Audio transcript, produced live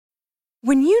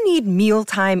When you need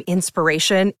mealtime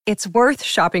inspiration, it's worth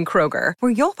shopping Kroger,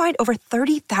 where you'll find over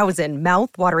 30,000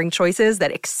 mouth-watering choices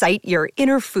that excite your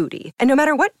inner foodie. And no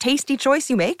matter what tasty choice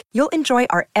you make, you'll enjoy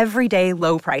our everyday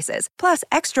low prices, plus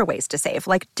extra ways to save,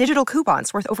 like digital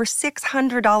coupons worth over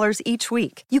 $600 each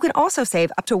week. You can also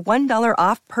save up to $1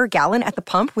 off per gallon at the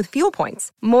pump with fuel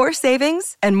points. More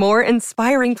savings and more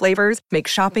inspiring flavors make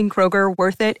shopping Kroger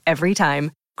worth it every time.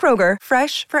 Kroger,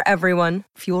 fresh for everyone.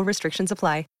 Fuel restrictions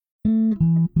apply.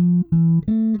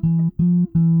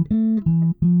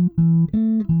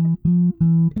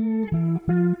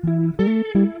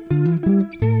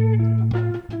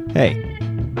 Hey,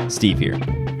 Steve here.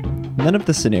 None of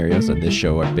the scenarios on this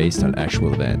show are based on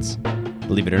actual events.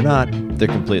 Believe it or not, they're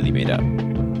completely made up.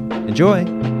 Enjoy!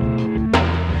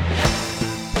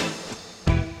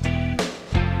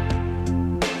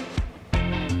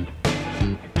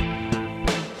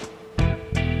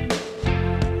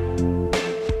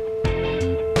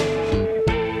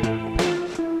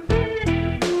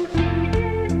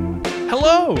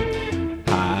 Hello!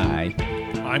 Hi.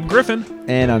 I'm Griffin.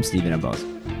 And I'm Steven Boss.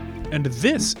 And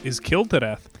this is Killed to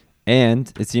Death.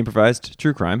 And it's the improvised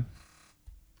true crime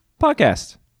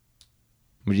podcast.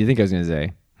 What do you think I was going to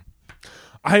say?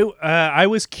 I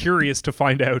was curious to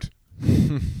find out.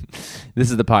 This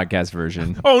is the podcast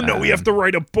version. Oh no, we have to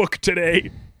write a book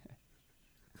today.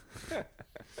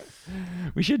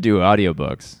 We should do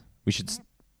audiobooks. We should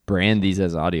brand these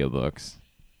as audiobooks.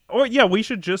 Oh yeah, we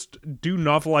should just do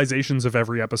novelizations of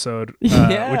every episode,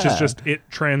 Yeah. which is just it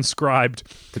transcribed.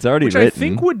 It's already which written. I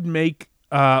think would make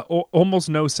almost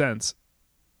no sense.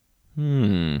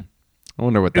 I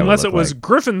wonder what that Unless would it look was like.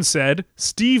 Griffin said,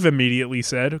 Steve immediately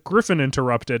said, Griffin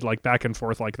interrupted, like back and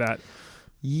forth like that.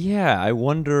 Yeah, I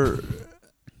wonder.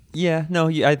 Yeah, no,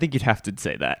 I think you'd have to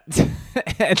say that.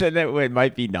 And then it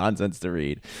might be nonsense to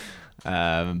read.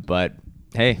 But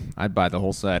hey, I'd buy the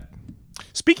whole set.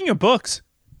 Speaking of books,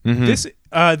 this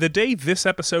the day this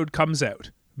episode comes out,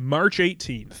 March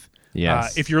 18th.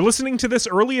 Yes. If you're listening to this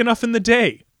early enough in the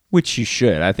day, Which you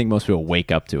should. I think most people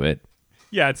wake up to it.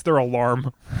 yeah, it's their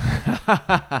alarm.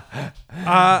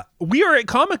 We are at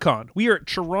Comic-Con. We are at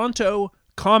Toronto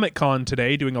Comic-Con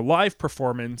today doing a live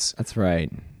performance. That's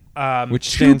right.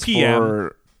 Which 2 stands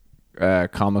p.m. for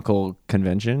Comical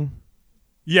Convention.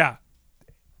 Yeah.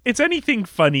 It's anything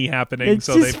funny happening, It's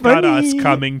so just they've got us funny.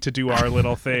 coming to do our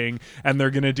little thing, and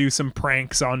they're going to do some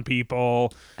pranks on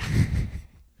people.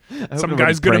 Some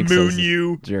guy's going to moon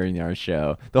you. During our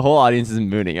show. The whole audience is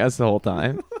mooning us the whole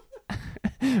time.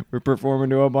 We're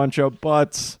performing to a bunch of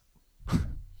butts.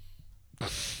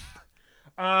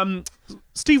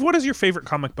 Steve, what is your favorite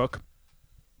comic book?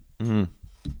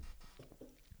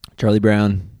 Charlie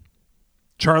Brown.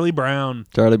 Charlie Brown.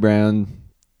 Charlie Brown.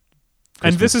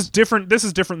 And this is different. This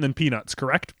is different than Peanuts,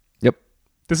 correct? Yep.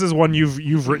 This is one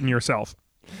you've written yourself.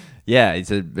 Yeah, it's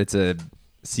a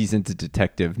seasoned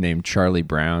detective named Charlie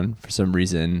Brown. For some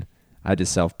reason, I had to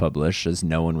self-publish as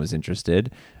no one was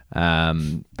interested.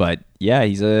 But yeah,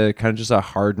 he's a kind of just a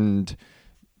hardened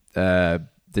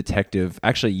detective.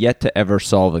 Actually, yet to ever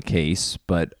solve a case,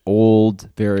 but old,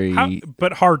 very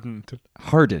But hardened.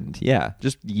 hardened. Yeah,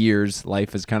 just years.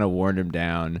 Life has kind of worn him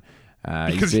down.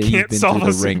 Because he can't solve through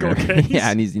a the single ringer. case.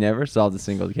 Yeah, and he's never solved a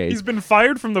single case. He's been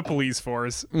fired from the police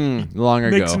force. Long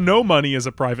ago. Makes no money as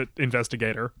a private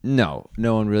investigator. No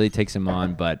one really takes him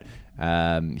on, but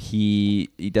he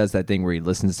does that thing where he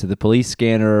listens to the police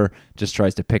scanner, just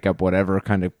tries to pick up whatever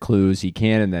kind of clues he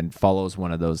can, and then follows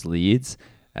one of those leads.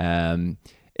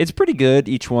 It's pretty good.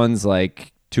 Each one's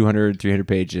like 200, 300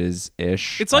 pages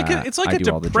ish. It's like a I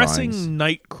do all the depressing drawings.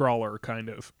 Nightcrawler kind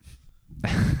of.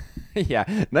 Yeah,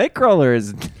 Nightcrawler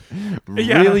is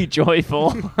really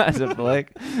joyful as a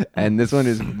flick, and this one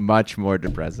is much more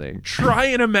depressing. Try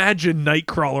and imagine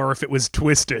Nightcrawler if it was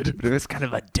twisted. But it was kind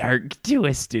of a dark,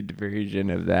 twisted version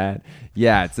of that.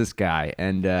 Yeah, it's this guy,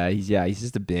 and he's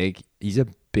just a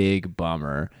big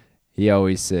bummer. He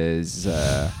always says,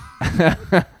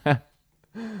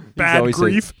 Bad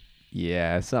grief.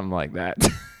 yeah, something like that.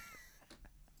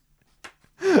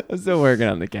 I'm still working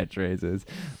on the catchphrases,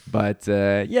 but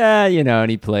yeah,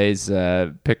 and he plays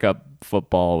pickup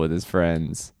football with his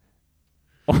friends.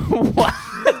 What?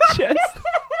 Just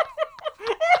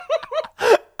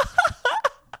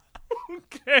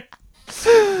Okay.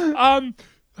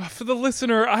 For the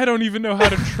listener, I don't even know how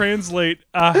to translate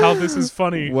how this is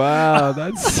funny. wow,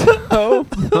 that's so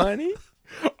funny.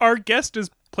 Our guest is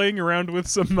playing around with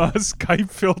some Skype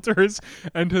filters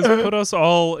and has put us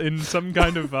all in some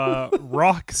kind of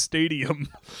rock stadium.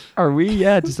 Are we?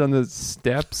 Yeah, just on the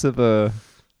steps of a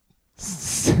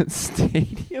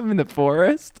stadium in the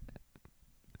forest.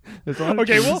 There's a lot of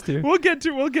Okay, trees, too. we'll get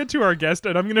to our guest,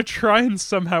 and I'm gonna try and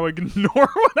somehow ignore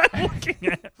what I'm looking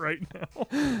at right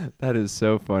now. That is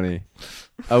so funny.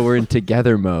 Oh, we're in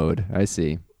together mode. I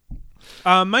see.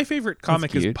 My favorite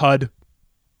comic is cute. Pud.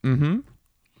 Mm-hmm.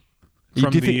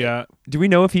 From the do we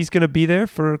know if he's going to be there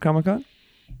for Comic-Con?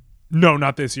 no,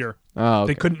 not this year. Oh,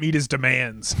 They okay. couldn't meet his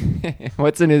demands.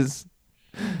 What's in his...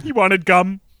 He wanted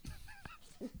gum.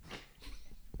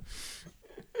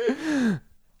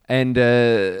 And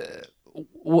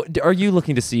are you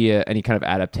looking to see any kind of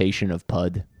adaptation of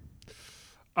Pud?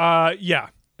 Yeah.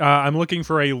 I'm looking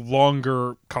for a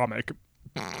longer comic.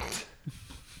 I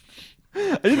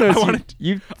didn't know wanted-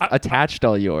 you've attached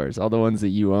all yours, all the ones that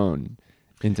you own,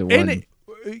 into one.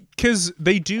 Because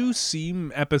they do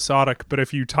seem episodic, but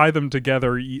if you tie them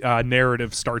together,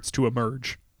 narrative starts to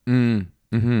emerge. Mm-hmm.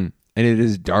 And it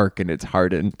is dark and it's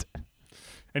hardened.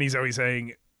 And he's always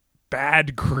saying,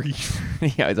 bad grief.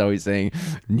 Yeah, he's always saying,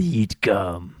 need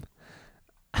gum.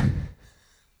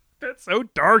 That's so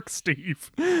dark,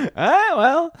 Steve.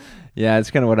 Well, yeah,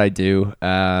 it's kind of what I do.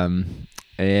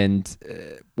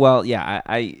 Well, yeah,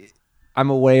 I'm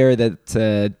aware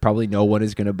that probably no one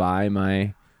is going to buy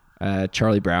my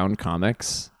Charlie Brown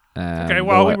comics. Okay,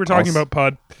 well, we were talking about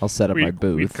Pud. I'll set up my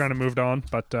booth. We've kind of moved on,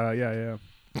 but yeah.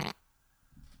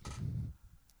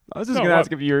 I was just going to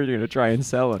ask if you were going to try and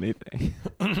sell anything.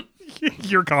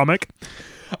 Your comic.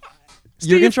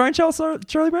 You're going to try and sell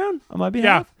Charlie Brown on my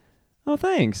behalf? Yeah. Oh,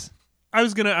 thanks. I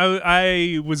was gonna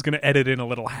edit in a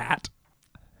little hat.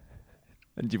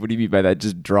 What do you mean by that?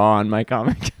 Just draw on my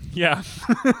comic? Yeah.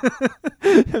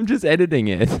 I'm just editing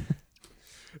it.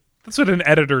 That's what an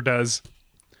editor does.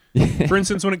 For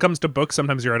instance, when it comes to books,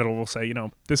 sometimes your editor will say,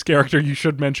 this character, you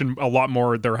should mention a lot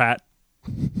more their hat.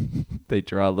 They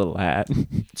draw a little hat.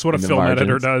 It's what a film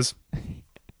editor does.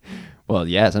 Well,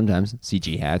 yeah, sometimes.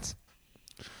 CG hats.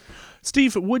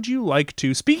 Steve, would you like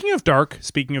to, speaking of dark,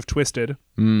 speaking of twisted,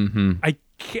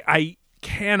 I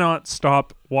cannot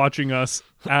stop watching us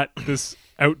at this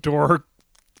outdoor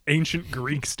ancient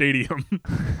Greek stadium.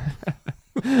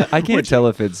 I can't tell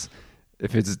if it's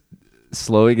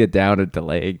slowing it down and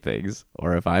delaying things,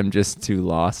 or if I'm just too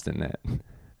lost in it.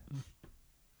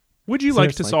 Would you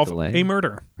like to solve a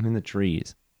murder? I'm in the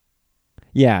trees.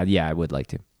 Yeah, I would like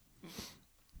to.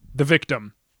 The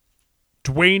victim,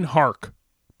 Dwayne Hark,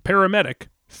 paramedic,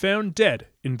 found dead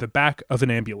in the back of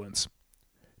an ambulance.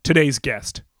 Today's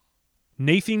guest,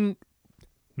 Nathan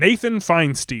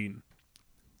Feinstein,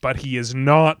 but he is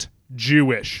not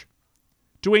Jewish.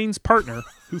 Dwayne's partner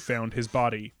who found his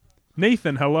body.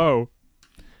 Nathan, hello.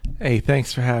 Hey,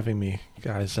 thanks for having me,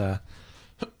 guys. Yeah,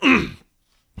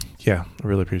 I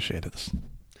really appreciate it.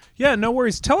 Yeah, no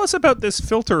worries. Tell us about this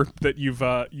filter that you've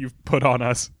put on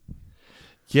us.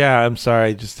 Yeah, I'm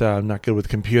sorry. Just I'm not good with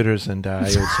computers, and I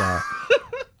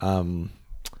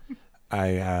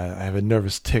have a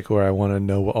nervous tick where I want to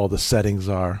know what all the settings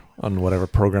are on whatever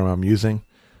program I'm using,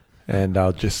 and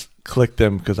I'll just click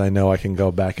them because I know I can go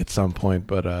back at some point.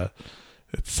 But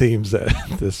it seems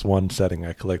that this one setting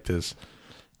I clicked is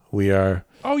we are.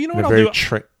 Oh, you know what I'll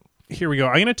do? Here we go.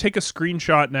 I'm going to take a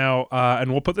screenshot now,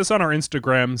 and we'll put this on our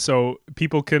Instagram so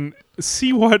people can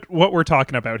see what we're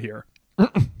talking about here.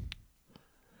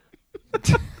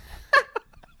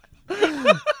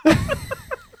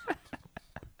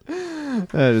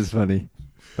 That is funny.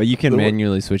 But you can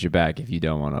manually switch it back if you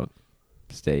don't want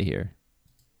to stay here.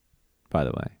 By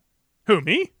the way. Who,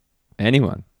 me?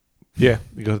 Anyone. Yeah,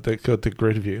 you go to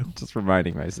grid view. Just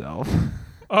reminding myself.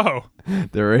 Oh.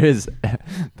 There is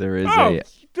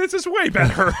this is way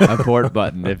better. a port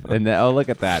button. Oh, look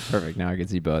at that. Perfect. Now I can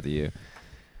see both of you.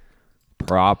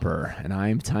 Proper. And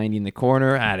I'm tiny in the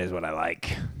corner. That is what I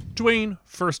like. Dwayne,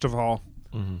 first of all,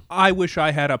 I wish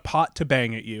I had a pot to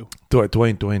bang at you.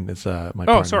 Dwayne is my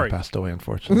partner. Sorry. Passed away,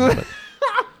 unfortunately.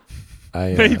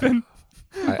 But Nathan.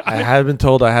 I have been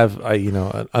told I have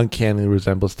an uncanny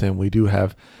resemblance to him. We do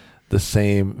have the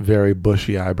same very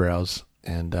bushy eyebrows,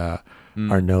 and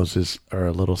our noses are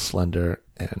a little slender.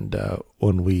 And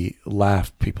when we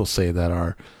laugh, people say that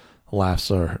our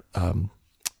laughs are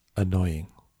annoying.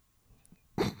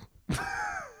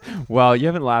 Well, you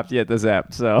haven't laughed yet this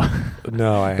app, so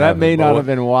no, I that may haven't, not have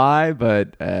been why,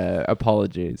 but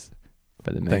apologies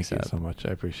for the mix-up. Thank you so much. I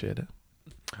appreciate it.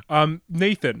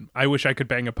 Nathan, I wish I could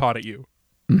bang a pot at you.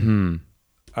 Mm-hmm.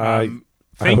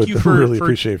 Thank would you for really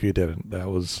appreciate if you didn't. That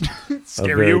was a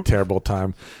very terrible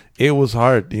time. It was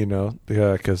hard,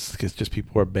 because just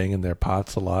people were banging their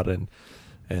pots a lot,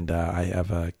 and I have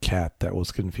a cat that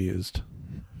was confused.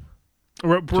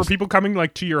 Were people coming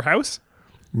to your house?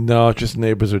 No, just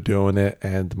neighbors are doing it,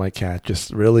 and my cat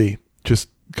just really just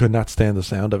could not stand the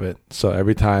sound of it. So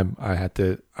every time I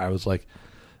was like,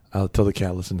 I'll tell the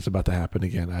cat, listen, it's about to happen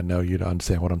again. I know you don't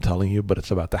understand what I'm telling you, but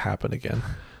it's about to happen again.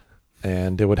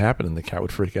 And it would happen, and the cat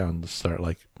would freak out and start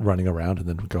like running around and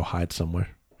then go hide somewhere.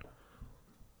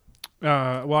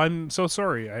 Well, I'm so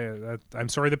sorry. I'm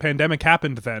sorry the pandemic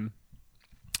happened then.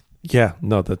 Yeah,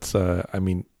 no, that's, I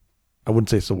mean, I wouldn't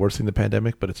say it's the worst thing in the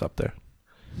pandemic, but it's up there.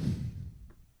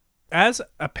 As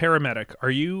a paramedic,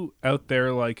 are you out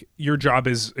there like your job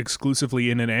is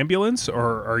exclusively in an ambulance,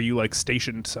 or are you like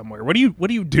stationed somewhere? What do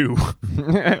you do?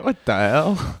 What the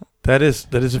hell? That is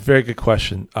a very good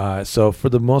question. So for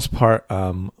the most part,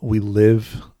 we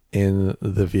live in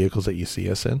the vehicles that you see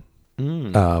us in.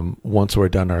 Once we're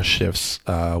done our shifts,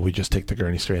 we just take the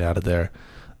gurney straight out of there.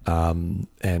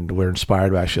 And we're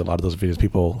inspired by actually a lot of those videos,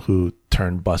 people who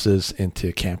turn buses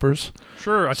into campers.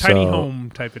 Sure, a tiny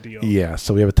home type of deal. Yeah,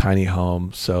 so we have a tiny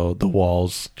home. So the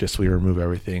walls, we remove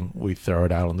everything. We throw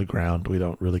it out on the ground. We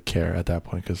don't really care at that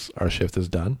point because our shift is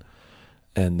done.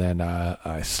 And then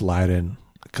I slide in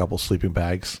a couple sleeping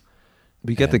bags.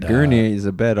 We got the gurney as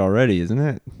a bed already, isn't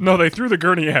it? No, they threw the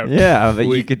gurney out. Yeah, but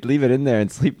you could leave it in there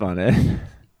and sleep on it.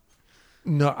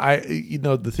 No,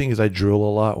 the thing is I drool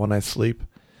a lot when I sleep.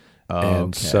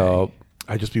 And so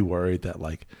I just be worried that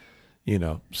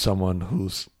someone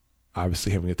who's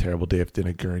obviously having a terrible day in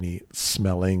a gurney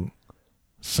smelling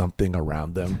something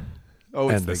around them. Oh,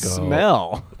 and it's the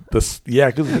smell. Because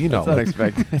That's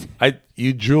unexpected.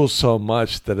 You drool so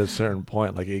much that at a certain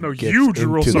point, gets you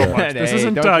drool so much. This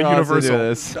isn't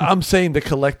universal. I'm saying the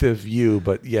collective you,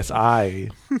 but yes, I,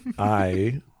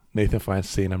 Nathan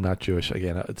Feinstein. I'm not Jewish.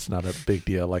 Again, it's not a big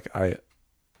deal. I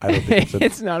don't think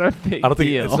it's not a big deal. I don't think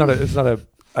it's not a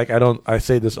I don't. I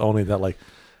say this only that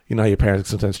how your parents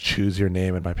sometimes choose your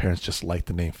name, and my parents just like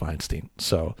the name Feinstein,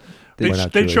 so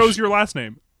they chose your last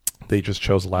name. They just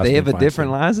chose the last name. They have a Feinstein.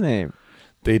 different last name.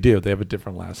 They do. They have a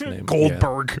different last name.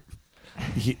 Goldberg.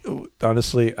 Yeah.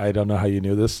 Honestly, I don't know how you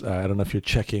knew this. I don't know if you're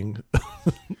checking.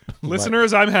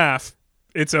 Listeners, I'm half.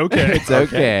 It's okay. It's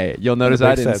okay. You'll notice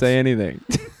I didn't say anything.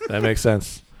 That makes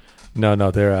sense. No,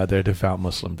 they're devout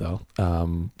Muslim though.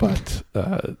 But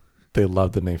they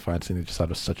love the name Feinstein. They just thought it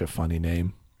was such a funny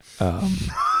name.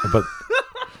 But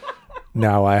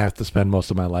now I have to spend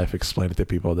most of my life explaining to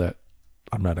people that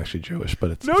I'm not actually Jewish.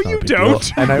 But it's no, it's not you a big don't.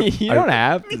 deal. And you don't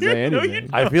have to say anything.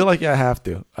 I feel like I have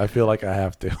to.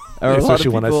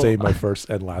 Especially when I say my first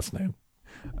and last name.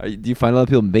 Do you find a lot of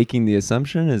people making the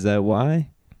assumption? Is that why?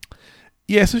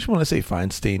 Yeah, especially when I say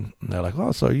Feinstein, and they're like,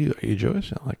 "Oh, so are you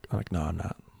Jewish?" I'm like, "No, I'm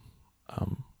not."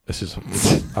 I'm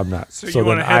not. So you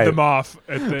want to head them off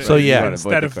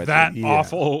instead of that Yeah.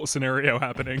 awful scenario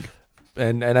happening.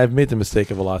 And I've made the mistake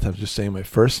of a lot of times just saying my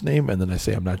first name and then I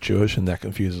say I'm not Jewish, and that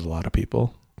confuses a lot of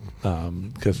people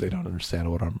because they don't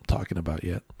understand what I'm talking about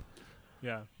yet.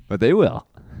 Yeah, but they will.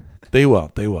 They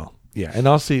will. Yeah, and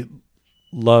honestly,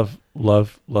 love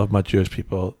my Jewish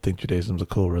people. Think Judaism's a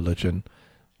cool religion.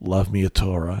 Love me a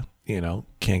Torah.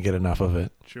 Can't get enough of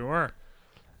it. Sure.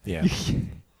 Yeah.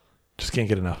 Just can't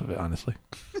get enough of it, honestly.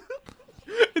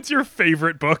 It's your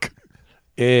favorite book.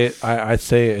 I'd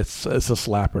say it's a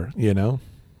slapper,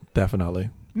 definitely.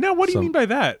 Now, what do you mean by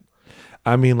that?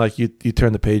 I mean, you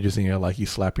turn the pages and you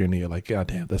slap your knee. You're like, God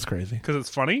damn, that's crazy. Because it's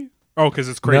funny? Oh, because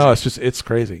it's crazy. No, it's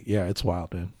crazy. Yeah, it's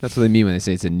wild, man. That's what they mean when they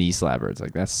say it's a knee slapper. It's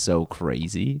like, that's so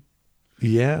crazy.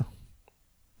 Yeah.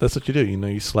 That's what you do.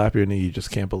 You slap your knee. You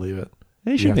just can't believe it.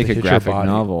 They should make a graphic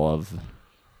novel of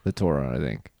the Torah, I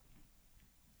think.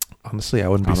 Honestly, I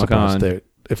wouldn't be surprised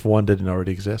if one didn't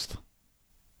already exist.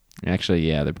 Actually,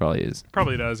 yeah, there probably is.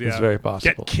 Probably does, yeah. It's very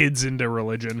possible. Get kids into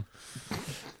religion.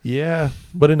 Yeah,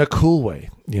 but in a cool way,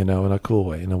 in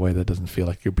a way that doesn't feel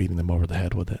like you're beating them over the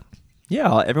head with it.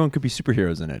 Yeah, everyone could be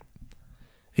superheroes in it.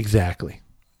 Exactly.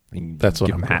 That's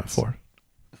what I'm going for.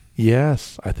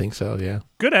 Yes, I think so, yeah.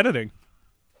 Good editing.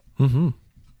 Mm-hmm.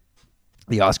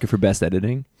 The Oscar for Best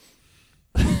Editing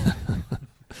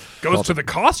goes to the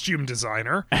costume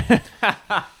designer.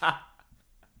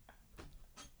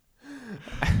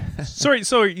 Sorry,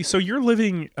 so you're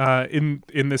living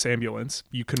in this ambulance.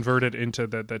 You converted into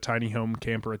the tiny home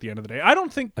camper at the end of the day. I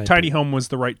don't think tiny home was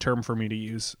the right term for me to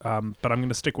use, but I'm going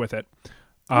to stick with it.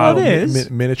 It is.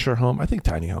 Miniature home. I think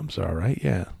tiny homes are all right,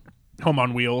 yeah. Home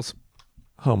on wheels.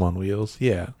 Home on wheels,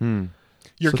 yeah.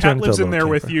 Your cat lives in there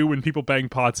with you. When people bang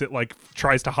pots, it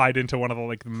tries to hide into one of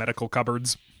the medical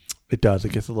cupboards. It does.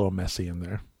 It gets a little messy in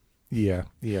there. Yeah.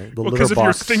 Because of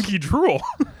your stinky drool.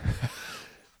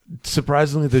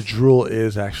 Surprisingly, the drool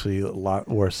is actually a lot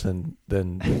worse than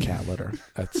the cat litter.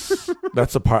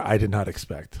 That's the part I did not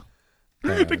expect.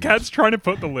 The cat's trying to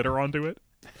put the litter onto it.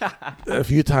 a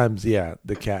few times, yeah,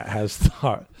 the cat has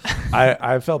thought.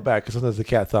 I felt bad because sometimes the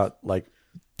cat thought, like,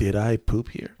 did I poop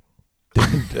here?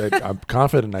 I'm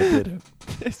confident I didn't,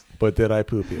 but did I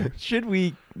poop here? Should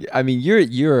we? I mean,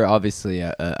 you're obviously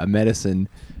a medicine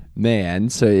man,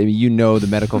 so I mean, you know the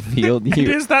medical field.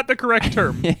 Is that the correct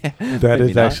term? That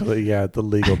is actually, the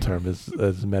legal term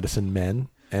is medicine men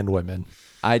and women.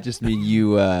 I just mean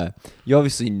you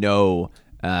obviously know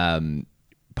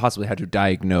possibly how to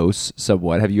diagnose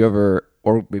somewhat. Have you ever,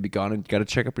 or maybe gone and got to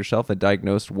check up yourself and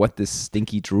diagnosed what this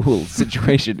stinky drool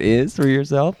situation is for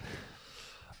yourself?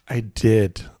 I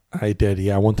did.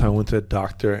 Yeah. One time I went to a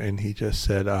doctor and he just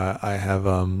said, I have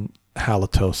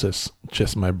halitosis.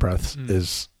 Just my breath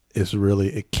is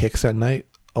really, it kicks at night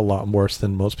a lot worse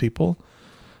than most people.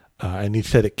 And he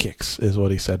said it kicks is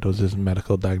what he said was his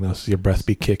medical diagnosis. Your breath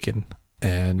be kicking.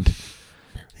 And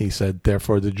he said,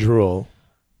 therefore the drool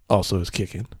also is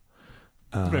kicking.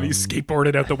 And he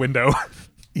skateboarded out the window.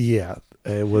 Yeah.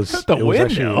 It was out the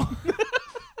window.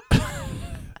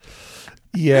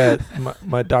 Yeah,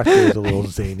 my doctor is a little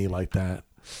zany like that.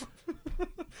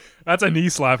 That's a knee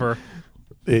slapper.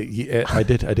 I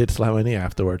did slap my knee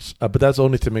afterwards, but that's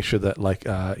only to make sure that, like,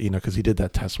 because he did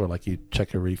that test where, like, you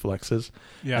check your reflexes.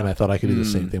 Yeah. And I thought I could do the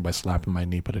same thing by slapping my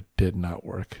knee, but it did not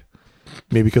work.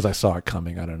 Maybe because I saw it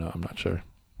coming. I don't know. I'm not sure.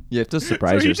 You have to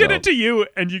surprise yourself. So he did it to you,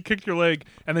 and you kicked your leg,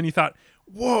 and then you thought,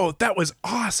 "Whoa, that was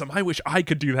awesome! I wish I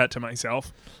could do that to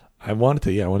myself." I wanted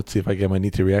to. Yeah, I wanted to see if I get my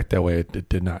knee to react that way. It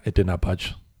did not. It did not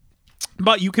budge.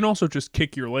 But you can also just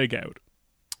kick your leg out.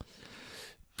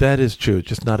 That is true.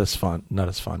 Just not as fun. Not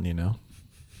as fun, you know.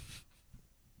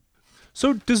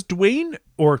 So did Dwayne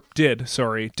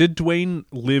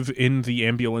live in the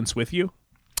ambulance with you?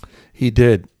 He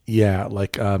did. Yeah.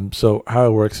 Like, so how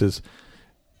it works is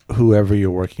whoever you're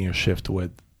working your shift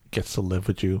with gets to live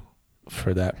with you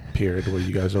for that period where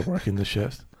you guys are working the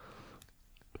shift.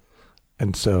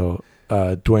 And so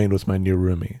Dwayne was my new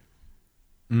roomie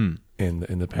in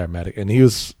the paramedic, and he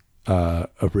was a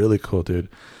really cool dude.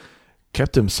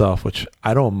 Kept himself, which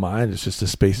I don't mind. It's just the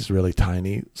space is really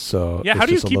tiny. So yeah, how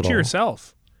do you keep to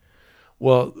yourself?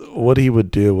 Well, what he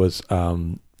would do was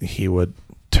he would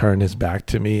turn his back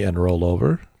to me and roll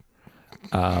over,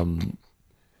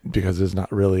 because there's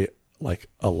not really like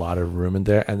a lot of room in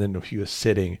there. And then if he was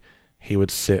sitting, he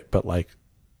would sit, but like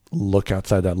look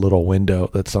outside that little window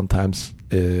that sometimes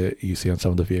you see on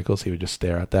some of the vehicles. He would just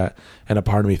stare at that, and a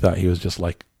part of me thought he was just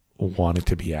like wanting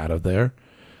to be out of there.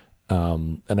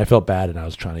 And I felt bad, and I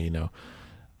was trying to,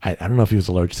 I don't know if he was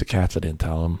allergic to cats. I didn't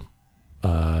tell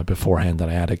him beforehand that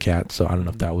I had a cat, so I don't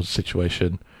know if that was a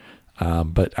situation.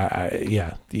 But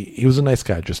he was a nice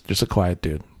guy, just a quiet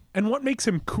dude. And what makes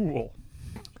him cool?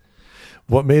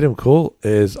 What made him cool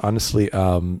is honestly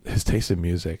his taste in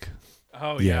music.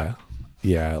 Oh yeah.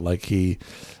 Yeah, like he's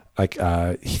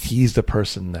the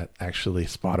person that actually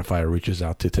Spotify reaches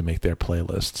out to make their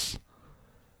playlists.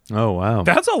 Oh wow,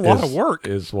 that's a lot of work.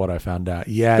 Is what I found out.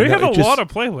 Yeah, they have a lot of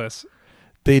playlists.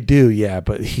 They do, yeah,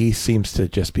 but he seems to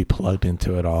just be plugged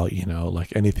into it all.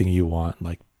 Like anything you want,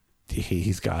 like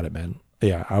he's got it, man.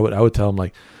 Yeah, I would tell him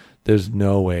like, there's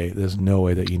no way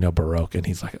that Baroque, and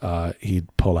he's like, he'd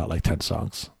pull out like 10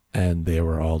 songs, and they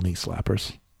were all knee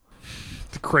slappers.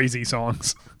 The crazy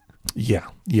songs. Yeah,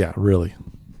 really.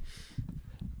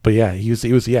 But yeah, he was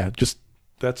just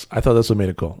I thought that's what made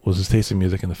it cool, was his taste in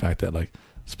music and the fact that like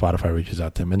Spotify reaches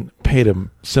out to him and paid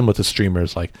him similar to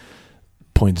streamers like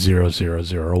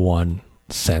 0.0001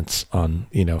 cents on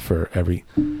for every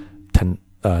 10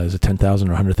 is it 10,000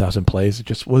 or 100,000 plays.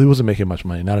 He wasn't making much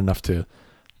money, not enough to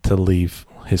leave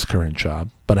his current job.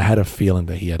 But I had a feeling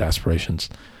that he had aspirations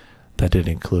that did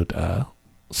include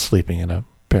sleeping in a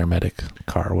paramedic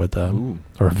car with or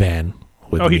a van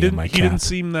with me and my cat. He didn't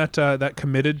seem that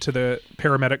committed to the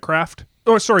paramedic craft.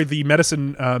 Oh, sorry, the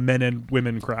medicine men and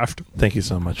women craft. Thank you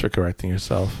so much for correcting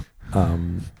yourself.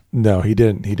 No, he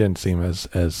didn't. He didn't seem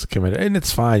as committed, and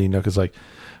it's fine, because like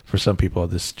for some people,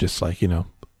 this just like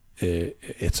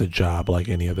it's a job like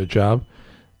any other job.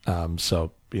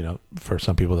 So for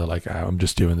some people, they're like, I'm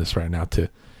just doing this right now to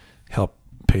help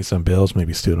pay some bills,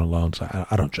 maybe student loans.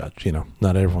 I don't judge.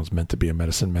 Not everyone's meant to be a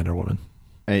medicine man or woman.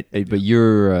 But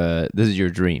you're this is your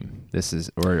dream. This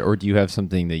is, or do you have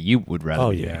something that you would rather?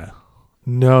 Oh be yeah. Doing?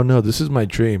 No, this is my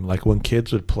dream. Like when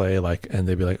kids would play, like, and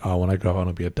they'd be like, "Oh, when I grow up, I want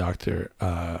to be a doctor.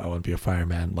 I want to be a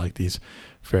fireman." Like these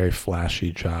very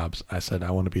flashy jobs. I said,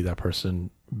 I want to be that person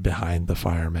behind the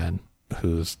fireman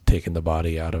who's taking the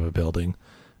body out of a building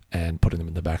and putting them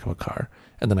in the back of a car.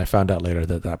 And then I found out later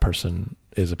that person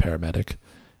is a paramedic,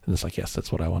 and it's like, yes,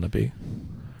 that's what I want to be.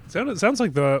 Sounds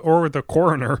like the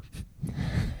coroner.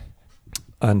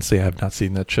 Honestly, I have not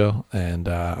seen that show, and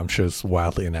I'm sure it's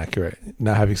wildly inaccurate.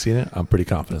 Not having seen it, I'm pretty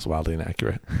confident it's wildly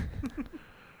inaccurate.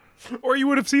 Or you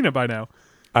would have seen it by now.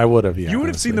 I would have, yeah. You would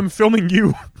have seen them filming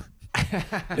you.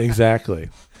 Exactly.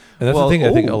 And that's the thing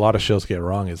I think a lot of shows get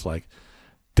wrong is like,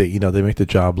 they make the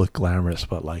job look glamorous,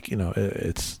 but like,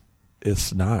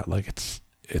 it's not. Like,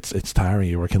 it's tiring.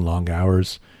 You're working long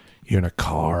hours. You're in a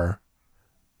car.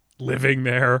 Living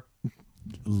there.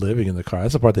 Living in the car.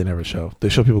 That's the part they never show. They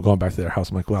show people going back to their house.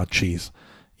 I'm like, wow, geez.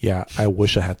 Yeah, I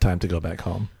wish I had time to go back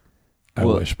home. I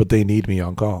wish, but they need me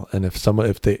on call. And if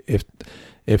another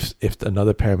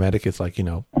paramedic is like,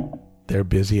 they're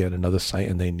busy at another site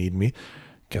and they need me,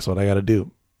 guess what I got to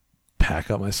do? Pack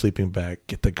up my sleeping bag,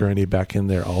 get the gurney back in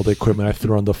there, all the equipment I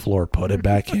threw on the floor, put it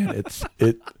back in.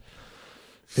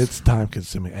 It's time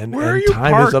consuming, and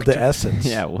time parked? is of the essence.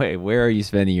 Yeah, wait, where are you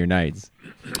spending your nights?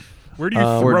 Where do you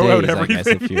Or throw out days, I everything? guess,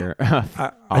 if you're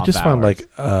I just found like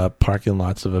parking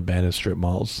lots of abandoned strip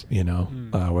malls,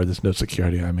 where there's no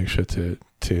security. I make sure to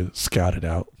scout it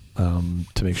out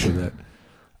to make sure that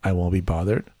I won't be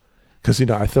bothered. Because,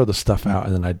 I throw the stuff out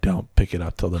and then I don't pick it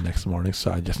up till the next morning.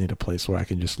 So I just need a place where I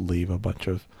can just leave a bunch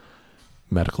of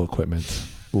medical equipment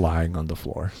lying on the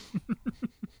floor.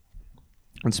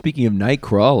 And speaking of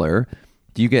Nightcrawler,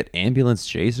 do you get ambulance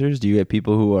chasers? Do you get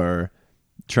people who are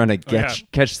trying to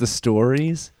catch the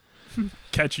stories?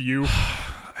 Catch you.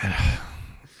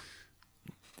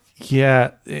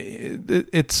 Yeah,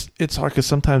 it's hard because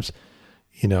sometimes,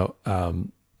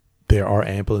 there are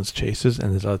ambulance chases,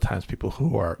 and there's other times people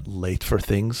who are late for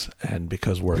things, and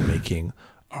because we're making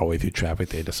our way through traffic,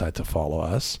 they decide to follow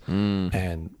us.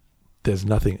 And there's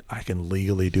nothing I can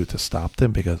legally do to stop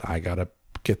them because I gotta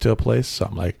get to a place. So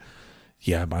I'm like,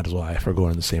 yeah, might as well. If we're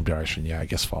going in the same direction, yeah, I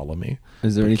guess follow me.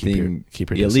 Is there But anything keep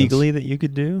your illegally distance. that you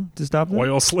could do to stop them?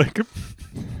 Oil slick.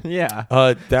 Yeah.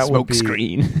 That Smoke would be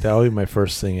screen. That would be my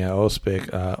first thing. Yeah, oil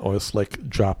slick.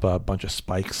 Drop a bunch of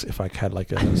spikes if I had like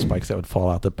spikes that would fall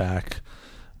out the back.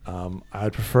 I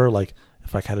would prefer like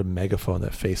if I had a megaphone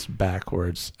that faced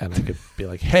backwards and I could be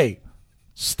like, "Hey,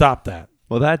 stop that."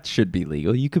 Well, that should be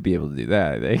legal. You could be able to do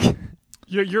that, I think.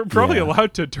 You're probably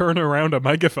allowed to turn around a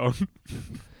megaphone.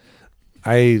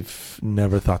 I've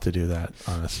never thought to do that,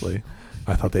 honestly.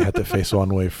 I thought they had to face one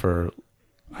way for.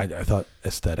 I thought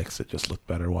aesthetics, it just looked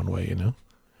better one way,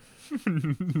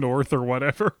 North or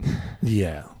whatever.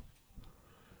 Yeah.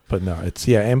 But no, it's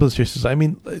ambulance chases. I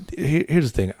mean,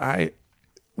 here's the thing.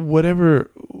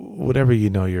 Whatever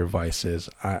your vice is,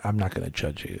 I'm not going to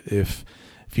judge you. If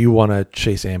you want to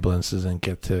chase ambulances and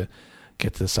get to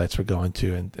the sites we're going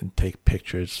to and take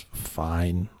pictures,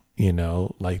 fine.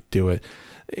 Do it.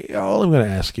 All I'm going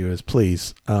to ask you is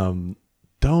please don't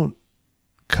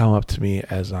come up to me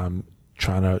as I'm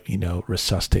trying to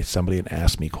resuscitate somebody and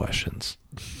ask me questions.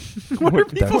 What are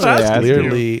people That's asking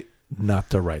clearly you? not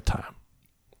the right time.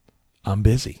 I'm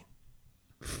busy.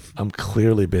 I'm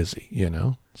clearly busy,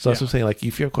 So that's what I'm saying. Like,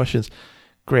 if you have questions,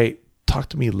 great. Talk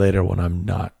to me later when I'm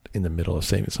not in the middle of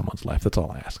saving someone's life. That's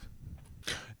all I ask.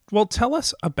 Well, tell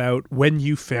us about when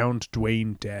you found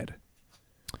Dwayne dead.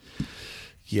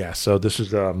 Yeah, so this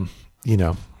is, I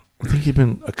think it's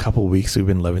been a couple weeks we've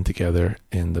been living together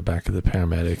in the back of the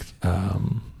paramedic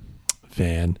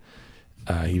van.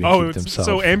 He didn't keep himself.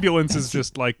 So ambulance is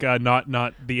just like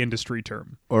not the industry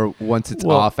term. Or once it's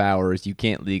off hours, you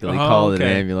can't legally call it an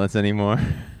ambulance anymore.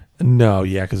 No,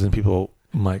 yeah, because then people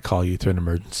might call you to an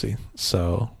emergency.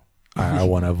 So I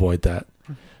want to avoid that.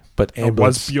 But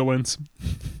ambulance. A wasbulance.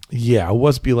 Yeah, a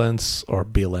wasbulance or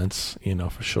ambulance,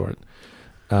 for short.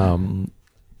 So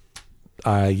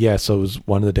it was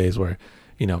one of the days where,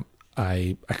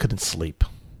 I couldn't sleep.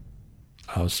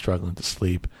 I was struggling to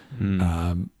sleep.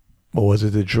 What was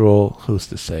it, the drool? Who's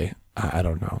to say? I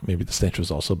don't know. Maybe the stench was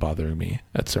also bothering me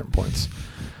at certain points.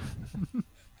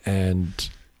 And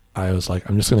I was like,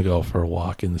 I'm just going to go for a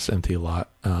walk in this empty lot.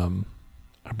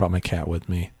 I brought my cat with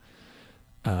me.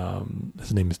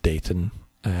 His name is Dayton.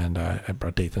 And I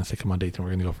brought Dayton. I said, come on, Dayton,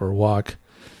 we're going to go for a walk.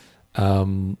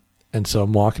 And so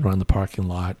I'm walking around the parking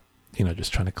lot,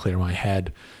 just trying to clear my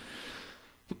head.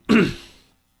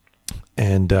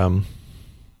 And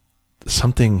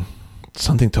something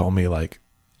told me like,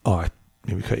 oh,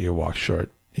 maybe cut your walk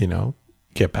short,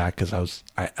 get back. Cause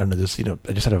I don't know, this,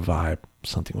 I just had a vibe.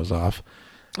 Something was off.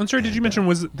 I'm sorry, did you mention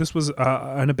this was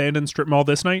an abandoned strip mall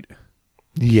this night?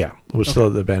 Yeah, it was still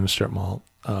the abandoned strip mall.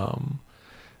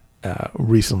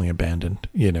 Recently abandoned,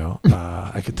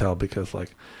 I could tell because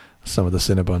like some of the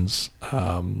Cinnabons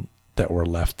that were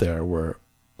left there were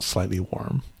slightly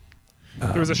warm.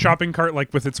 There was a shopping cart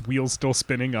like with its wheels still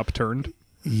spinning upturned.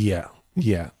 Yeah.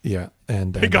 Yeah,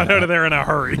 and He got out of there in a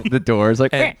hurry. The door is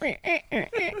like, yeah,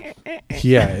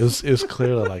 it was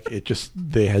clearly like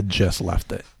they had just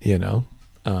left it,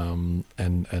 and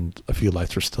a few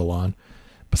lights were still on,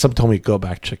 but someone told me go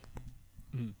back check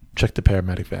the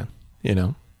paramedic van,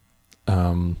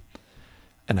 and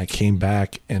I came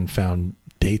back and found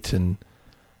Dayton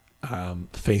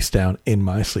face down in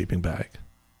my sleeping bag,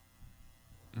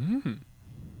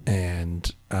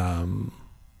 and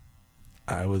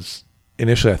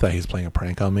Initially, I thought he was playing a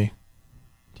prank on me.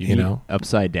 you know,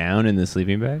 upside down in the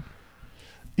sleeping bag.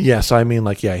 Yeah, so I mean,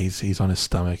 like, yeah, he's on his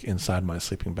stomach inside my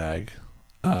sleeping bag,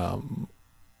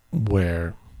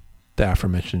 where the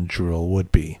aforementioned drool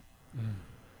would be.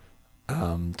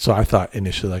 So I thought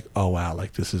initially, like, oh wow,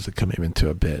 like this is a commitment to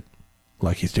a bit,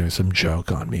 like he's doing some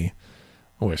joke on me,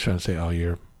 or he's trying to say, oh,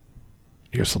 your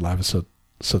saliva is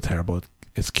so terrible,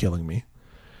 it's killing me.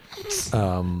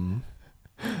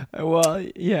 Well,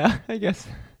 yeah, I guess.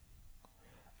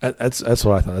 That's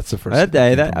what I thought. That's the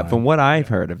first. From what I've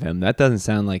heard of him, that doesn't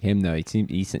sound like him though.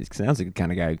 He sounds like the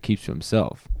kind of guy who keeps to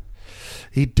himself.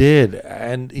 He did,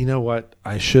 and you know what?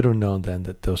 I should have known then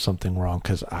that there was something wrong,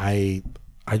 because I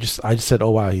just said, oh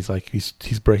wow, he's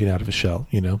breaking out of his shell.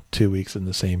 2 weeks in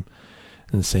the same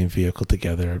vehicle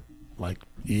together. Like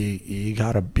you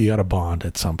gotta bond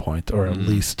at some point, or at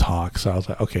least talk. So I was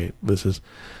like, okay, this is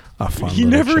a fun. He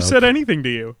never joke. Said anything to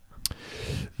you.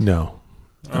 No.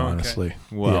 Oh, honestly. Okay.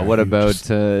 Well, yeah, what about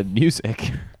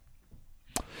music?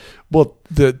 Well,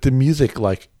 the music,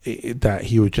 like that,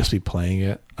 he would just be playing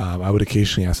it. I would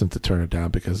occasionally ask him to turn it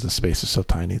down because the space is so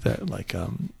tiny that, like,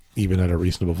 even at a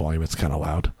reasonable volume, it's kind of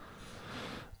loud.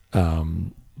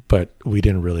 But we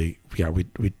didn't really,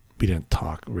 we didn't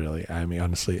talk really. I mean,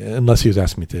 honestly, unless he was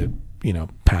asking me to,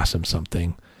 pass him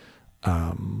something,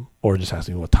 or just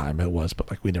asking me what time it was.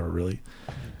 But like, we never really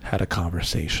had a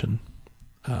conversation.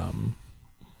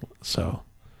 So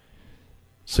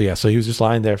yeah, so he was just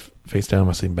lying there face down in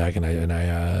my sleeping bag, and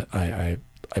I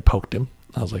poked him.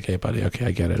 I was like, hey buddy, okay,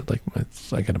 I get it, like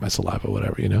I get it, my saliva,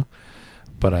 whatever,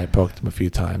 but I poked him a few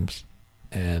times,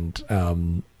 and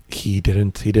he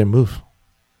didn't move.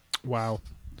 Wow.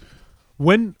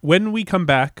 When we come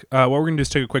back, what we're gonna do is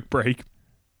take a quick break.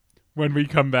 When we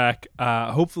come back,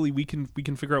 hopefully we can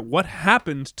figure out what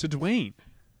happened to Dwayne.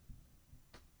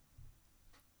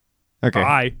 Okay.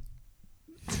 Bye.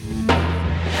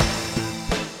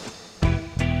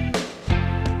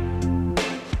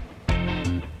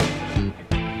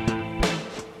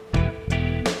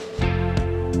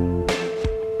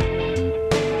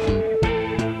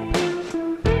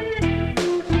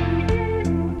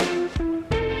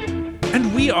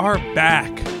 And we are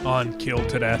back on Killed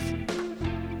to Death,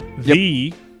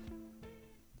 the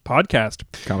podcast.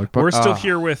 Comic book. We're still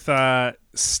here with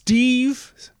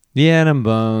Steve. Yeah, and I'm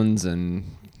Bones, and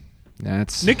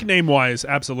that's... Nickname-wise,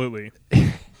 absolutely.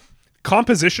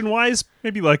 Composition-wise,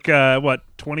 maybe like,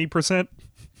 20%?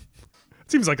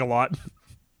 Seems like a lot.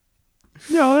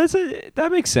 No,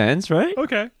 that makes sense, right?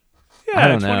 Okay. Yeah, I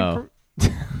don't know.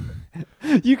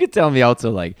 You could tell me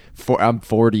also, like, I'm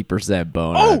 40%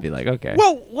 Bone, and I'd be like, okay.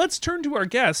 Well, let's turn to our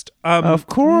guest. Of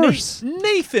course.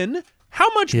 Nathan,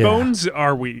 how much bones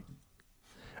are we?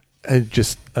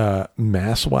 Just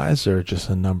mass-wise, or just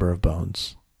a number of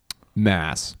bones?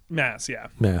 Mass, yeah.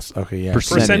 Mass, okay, yeah.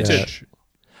 Percentage.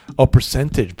 Oh,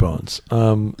 percentage bones.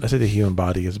 I say the human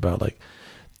body is about, like,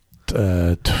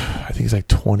 I think it's like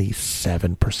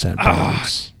 27%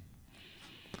 bones.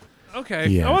 Okay,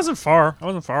 yeah. I wasn't far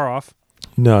off.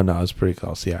 No, it was pretty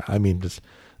close, yeah. I mean, there's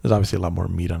obviously a lot more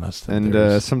meat on us than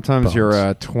and sometimes bones. you're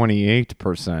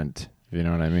 28%, if you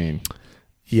know what I mean.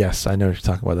 Yes, I know what you're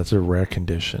talking about. That's a rare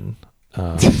condition.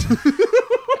 It's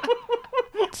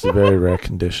a very rare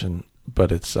condition,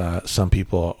 but it's some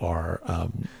people are.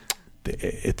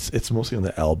 It's mostly on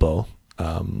the elbow.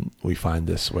 We find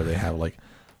this where they have like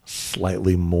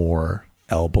slightly more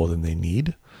elbow than they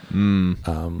need.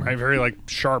 Right, very like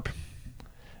sharp.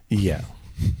 Yeah.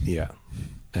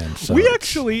 And so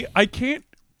I can't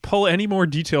pull any more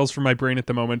details from my brain at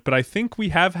the moment, but I think we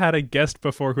have had a guest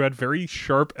before who had very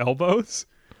sharp elbows.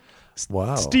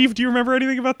 Wow. Steve, do you remember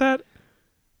anything about that?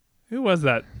 Who was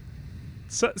that?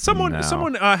 Someone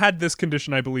had this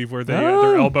condition, I believe, where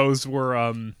their elbows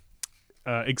were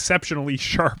exceptionally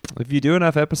sharp. If you do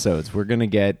enough episodes, we're going to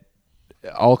get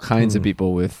all kinds of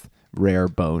people with rare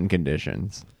bone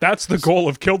conditions. That's the goal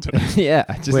of Killed today.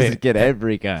 Yeah, just get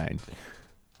every kind.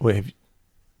 Wait,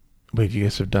 you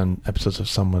guys have done episodes of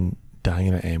someone dying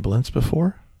in an ambulance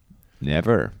before?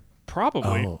 Never.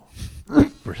 Probably. Oh.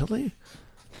 Really?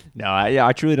 No,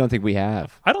 I truly don't think we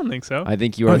have. I don't think so. I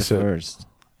think you are the first.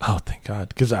 Oh, thank God.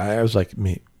 Because I was like,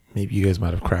 maybe you guys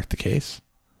might have cracked the case.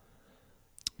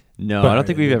 No, But I don't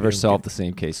think we've ever maybe- solved the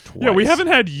same case twice. Yeah, we haven't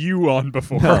had you on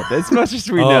before. No, as much as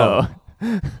we Oh. know.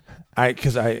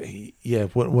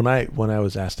 When I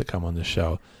was asked to come on the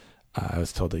show, I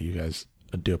was told that you guys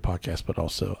do a podcast, but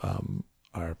also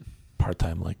are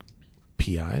part-time like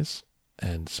PIs,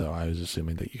 and so I was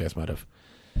assuming that you guys might have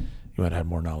had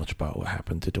more knowledge about what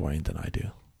happened to Dwayne than I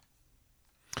do.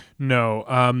 No.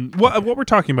 What we're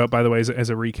talking about, by the way, as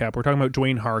a recap, we're talking about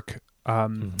Dwayne Hark,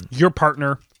 your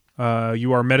partner.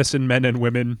 You are medicine men and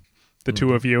women, the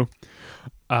two of you.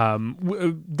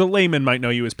 The layman might know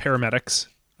you as paramedics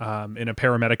in a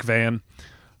paramedic van.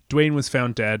 Dwayne was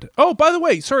found dead. Oh, by the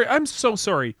way, sorry, I'm so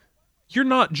sorry. You're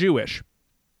not Jewish.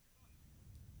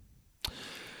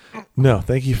 No,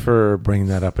 thank you for bringing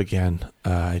that up again.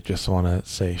 I just want to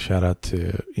say shout out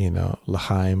to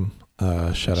L'chaim.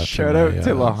 Shout out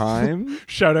to L'chaim.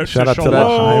 Shout out Shout to out to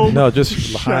Shalom. L'chaim. No, just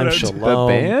Shout L'chaim out to Shalom.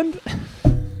 The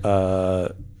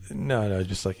band? No,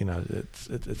 just like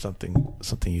it's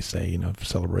something you say, for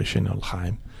celebration of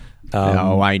L'chaim.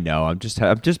 No, I know. I'm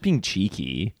just being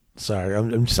cheeky. Sorry,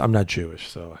 I'm not Jewish,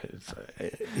 so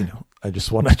I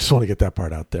just want to get that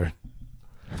part out there.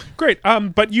 Great.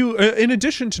 But you, in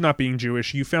addition to not being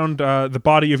Jewish, you found the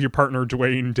body of your partner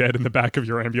Dwayne dead in the back of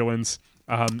your ambulance.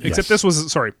 Except Yes. this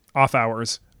was off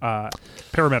hours.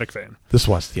 Paramedic van.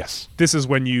 Yes. This is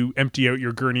when you empty out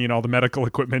your gurney and all the medical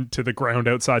equipment to the ground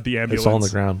outside the ambulance. It's all on the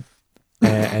ground,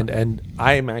 and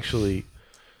I am actually.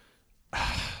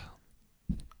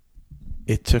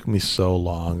 It took me so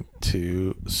long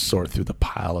to sort through the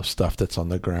pile of stuff that's on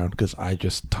the ground because I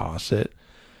just toss it,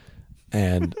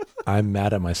 and I'm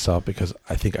mad at myself because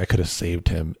I think I could have saved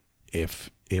him if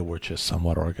it were just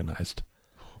somewhat organized.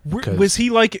 Was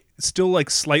he still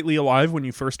slightly alive when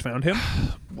you first found him?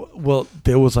 Well,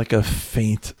 there was like a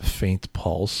faint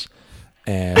pulse,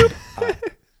 and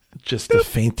just the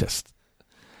faintest.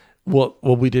 Well,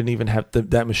 we didn't even have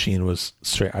that machine was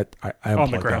straight. I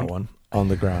unplugged that one on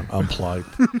the ground,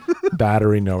 unplugged,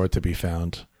 battery nowhere to be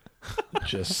found.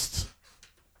 Just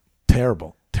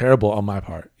terrible on my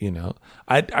part.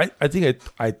 I think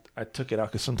I took it out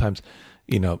because sometimes,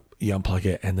 you unplug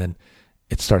it and then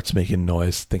it starts making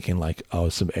noise, thinking like, oh,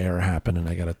 some error happened, and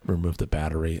I gotta remove the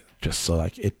battery just so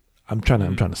I'm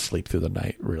trying to sleep through the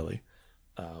night, really.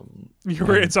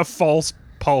 It's a false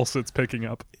pulse it's picking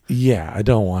up. Yeah, I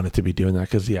don't want it to be doing that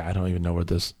because I don't even know where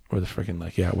the freaking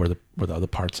where the other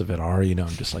parts of it are. I'm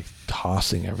just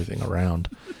tossing everything around.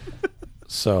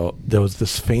 So there was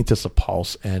this faintest of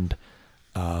pulse, and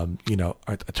I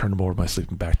turned him over to my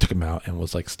sleeping bag, took him out, and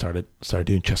was started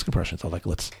doing chest compressions. I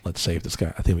was let's save this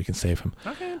guy. I think we can save him.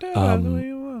 I can't tell the way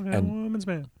you walk, I'm a woman's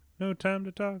man. No time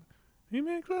to talk. You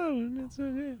make love, and it's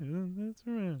okay. It's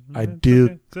around.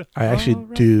 I actually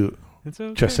do It's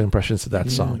okay. chest impressions to that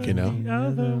song. The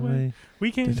other way. We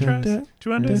can trust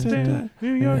to understand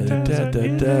New York Times.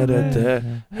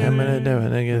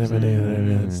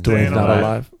 Dwayne's not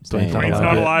alive. Dwayne's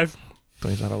not alive.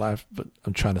 Dwayne's not alive, but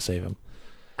I'm trying to save him.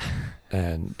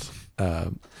 And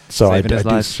so I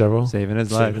do several saving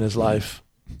his life.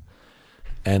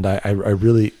 And I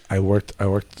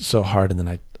worked so hard, and then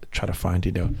I try to find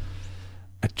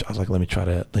I was like, let me try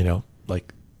to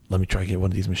get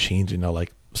one of these machines,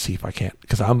 see if I can't,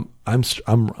 because I'm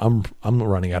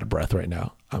running out of breath right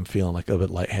now. I'm feeling a bit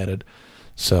lightheaded,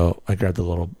 so I grabbed the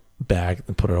little bag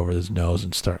and put it over his nose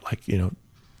and start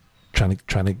trying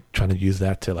to use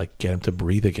that to get him to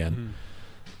breathe again.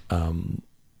 And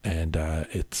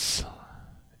it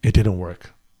didn't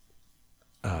work.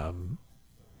 And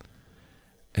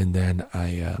then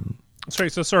I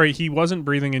Sorry, he wasn't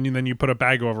breathing, and then you put a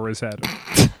bag over his head.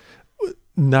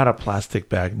 not a plastic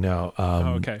bag, no.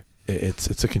 Okay.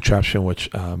 It's a contraption which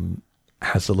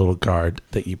has a little guard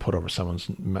that you put over someone's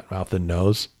mouth and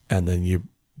nose, and then you're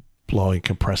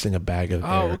compressing a bag of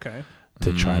air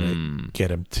to try to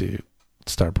get him to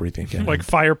start breathing again. Like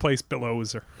fireplace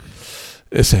billows.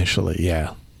 Essentially,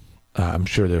 yeah. I'm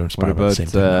sure they're inspired by the same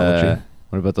technology.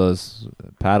 What about those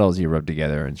paddles you rub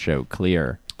together and show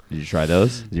clear? Did you try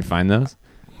those? Did you find those?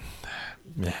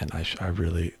 Man, I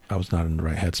was not in the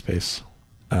right headspace.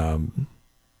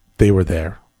 They were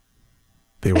there.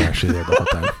 They were actually there the whole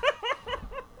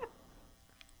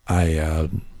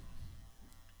time.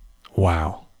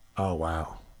 Wow. Oh,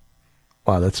 wow.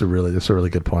 Wow, that's a really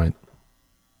good point.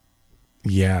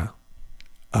 Yeah.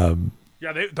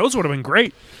 Those would have been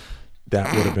great.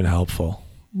 That would have been helpful.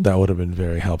 That would have been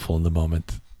very helpful in the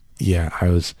moment. Yeah, I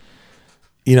was,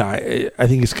 I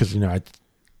think it's because,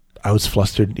 I was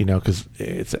flustered, because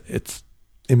it's,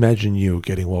 imagine you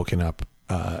getting woken up,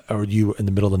 or you in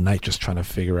the middle of the night just trying to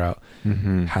figure out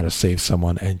how to save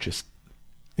someone, and just,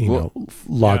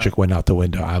 logic went out the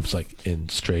window. I was like in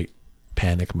straight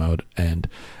panic mode. And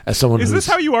as someone Is this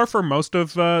how you are for most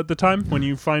of the time when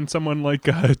you find someone like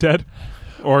dead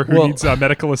or who needs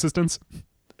medical assistance?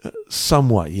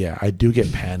 Somewhat, yeah. I do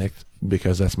get panicked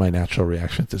because that's my natural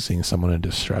reaction to seeing someone in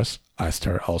distress. I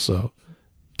start also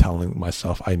telling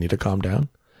myself I need to calm down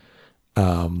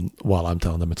while I'm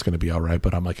telling them it's going to be all right.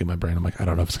 But I'm like in my brain, I'm like, I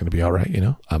don't know if it's going to be all right.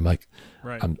 I'm like,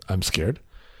 right. I'm scared.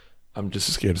 I'm just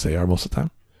as scared as they are most of the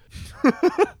time.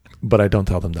 But I don't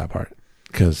tell them that part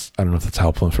because I don't know if that's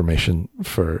helpful information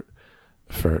for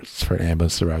an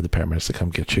ambulance to arrive, the paramedics to come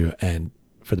get you, and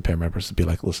for the paramedics to be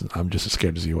like, listen, I'm just as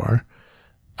scared as you are,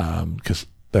 because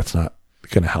that's not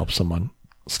going to help someone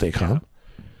stay calm.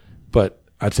 But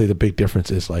I'd say the big difference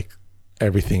is like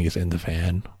everything is in the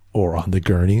van or on the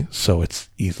gurney, so it's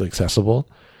easily accessible.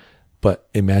 But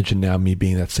imagine now me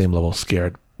being that same level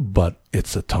scared, but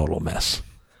it's a total mess.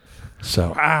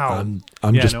 So wow.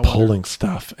 I'm just pulling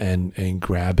stuff and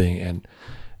grabbing and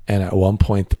at one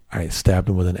point I stabbed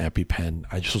him with an EpiPen.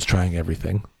 I just was trying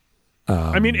everything.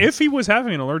 I mean, if he was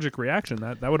having an allergic reaction,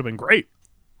 that would have been great.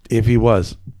 If he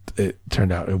was, it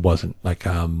turned out it wasn't. Like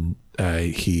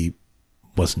he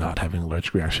was not having an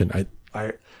allergic reaction.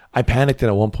 I panicked, and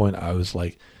at one point I was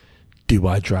like, do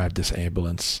I drive this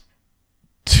ambulance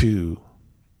to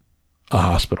a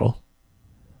hospital?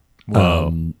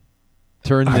 Whoa.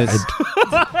 Turn this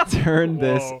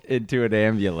Whoa. into an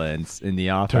ambulance in the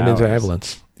off Turn hours. into an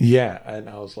ambulance. Yeah, and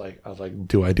I was like,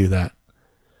 do I do that?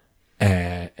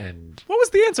 And what was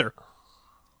the answer?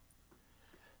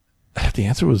 The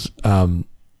answer was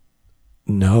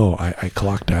no. I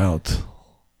clocked out.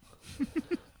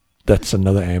 That's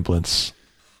another ambulance.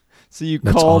 So you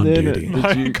That's called on in. duty.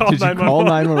 Did you Called call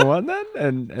 911 then?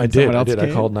 And I did. someone else I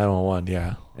came? called 911.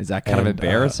 Yeah. Is that kind of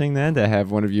embarrassing then to have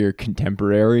one of your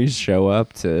contemporaries show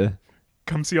up to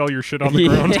Come see all your shit on the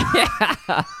ground.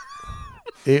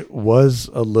 It was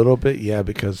a little bit, yeah,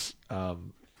 because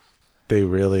they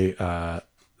really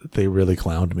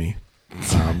clowned me.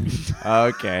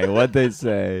 Okay, what'd they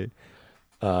say?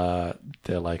 They're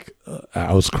like,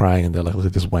 I was crying, and they're like, look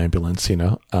at this ambulance,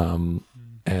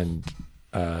 and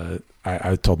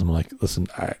I told them, like, listen,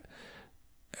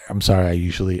 I'm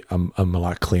sorry, I'm a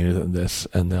lot cleaner than this.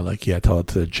 And they're like, yeah, tell it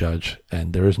to the judge.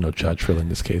 And there is no judge really in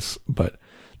this case, but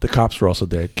the cops were also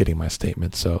there getting my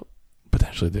statement, so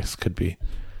potentially this could be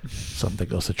something that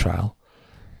goes to trial.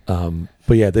 But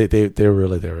yeah, they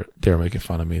were making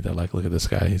fun of me. They're like, look at this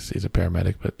guy, he's a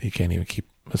paramedic, but he can't even keep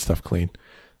his stuff clean.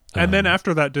 And then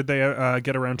after that, did they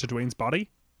get around to Dwayne's body?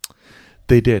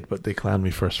 They did, but they clowned me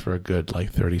first for a good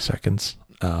 30 seconds.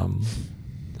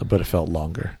 But it felt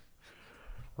longer.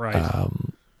 Right.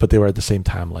 But they were at the same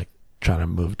time trying to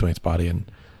move Dwayne's body,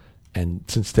 and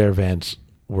since their vans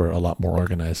were a lot more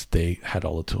organized, they had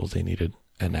all the tools they needed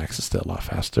and accessed it a lot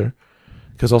faster.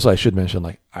 Because also I should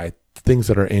mention, things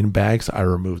that are in bags, I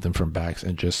remove them from bags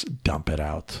and just dump it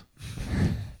out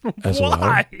as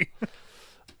Why?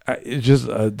 well. It's just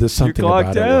there's something You're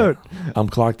about clocked it. out. I'm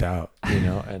clocked out,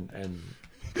 and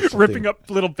Ripping up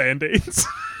little band-aids.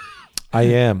 I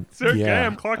am. It's okay, yeah,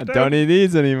 I'm clocked I out. don't need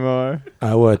these anymore.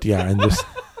 I would. Yeah, and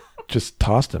just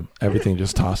toss them. Everything,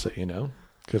 just toss it.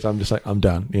 Because I'm just like, I'm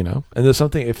done. And there's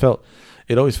something.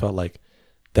 It always felt like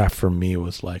that for me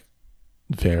was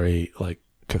very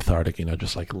cathartic.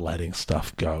 Just letting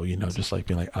stuff go. Just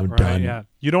being like, I'm done. Yeah.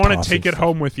 You don't want to tossing take it stuff.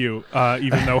 home with you,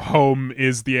 even though home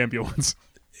is the ambulance.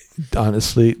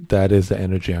 Honestly, that is the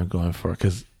energy I'm going for,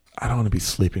 because I don't want to be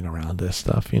sleeping around this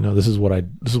stuff. This is what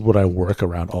I work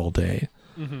around all day.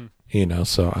 Mm-hmm.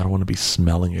 So I don't want to be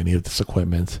smelling any of this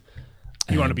equipment.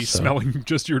 You want to be smelling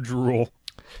just your drool.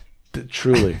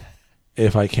 Truly,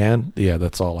 if I can, yeah,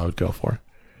 that's all I would go for.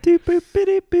 Oh,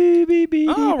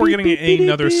 we're getting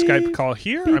another Skype call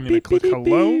here. I'm going to click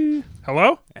hello.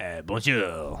 Hello?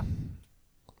 Bonjour.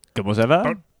 Comment ça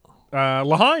va?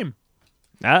 Laheim.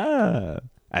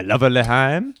 I love a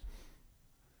Leheim.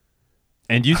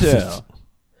 And you, sir?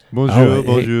 Bonjour,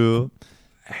 bonjour.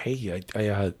 Hey,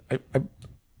 I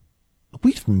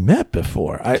we've met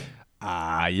before.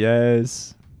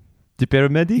 Yes. The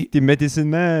paramedic, the medicine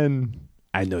man.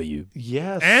 I know you.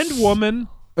 Yes. And woman.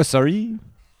 Sorry.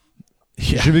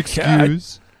 Yeah. Je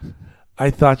m'excuse.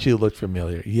 I thought you looked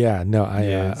familiar. Yeah, no,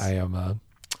 Yes. I am.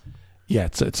 Yeah,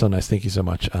 it's so nice. Thank you so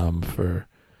much for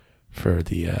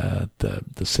the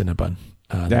Cinnabon.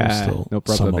 That was still no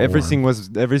problem. somewhat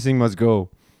Everything must go.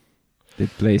 The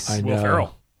place. I Will know.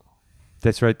 Ferrell.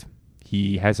 That's right.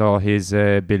 He has all his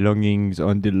belongings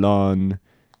on the lawn.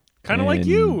 Kind of like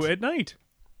you at night.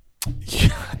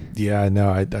 Yeah,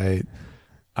 no,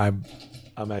 I'm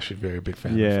actually a very big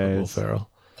fan of Will Ferrell.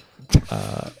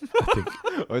 I think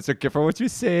Oh, it's okay for what you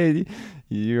said.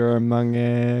 You're among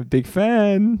a big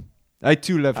fan. I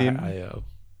too love him.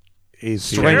 he's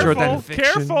Stranger Careful, than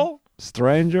fiction. careful.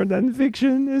 Stranger than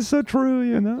fiction is so true,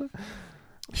 you know.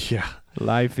 Yeah.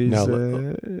 Life is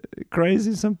No,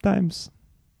 crazy sometimes.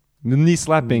 Knee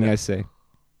slapping, I say.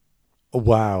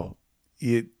 Wow.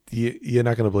 You're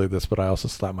not going to believe this, but I also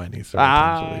slap my knee 30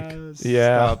 times a week.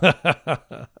 Yeah.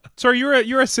 Sorry,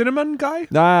 you're a cinnamon guy?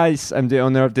 Nice. I'm the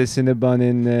owner of the Cinnabon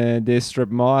in the strip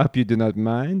mall. I hope you do not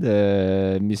mind.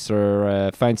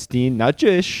 Mr. Feinstein, not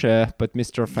Jewish, but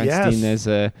Mr.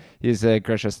 Feinstein is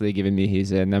graciously given me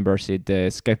his number. Said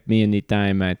Skype me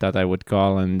anytime. I thought I would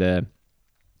call and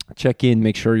check in,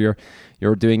 make sure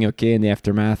you're doing okay in the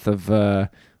aftermath of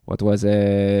what was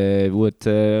what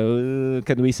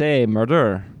can we say,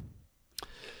 murder?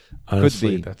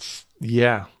 Honestly, Could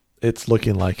be. it's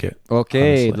looking like it.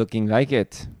 Okay, honestly. looking like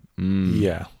it.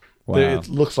 Yeah. Wow. It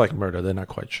looks like murder. They're not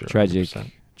quite sure. Tragic.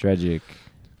 100%. Tragic.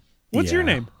 What's your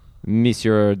Yeah. name?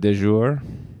 Monsieur Jour.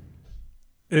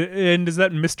 And is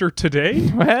that Mr. Today?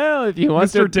 Well, if you want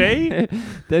Mr. to, Day?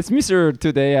 that's Monsieur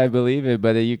Today, I believe,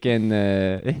 but you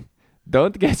can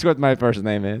don't guess what my first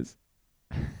name is.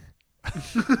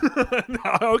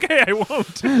 Okay, I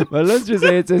won't. But let's just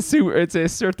say it's a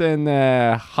certain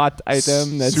hot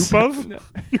item. That's Soup of?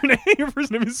 Your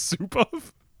first name is Soup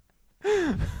of?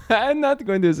 I'm not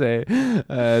going to say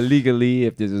legally.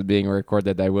 If this is being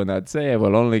recorded, I will not say. I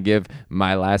will only give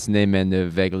my last name and a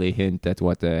vaguely hint at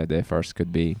what the first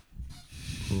could be.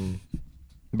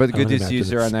 But good to see you,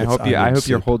 sir, and I hope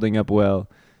you're holding up well.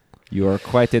 You are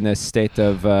quite in a state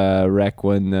of wreck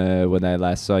when I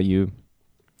last saw you.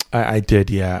 I did,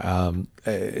 yeah.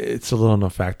 It's a little known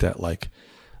fact that, like,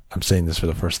 I'm saying this for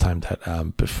the first time,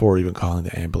 that before even calling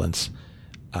the ambulance,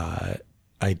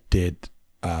 I did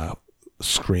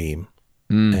scream,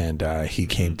 and he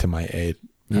came to my aid,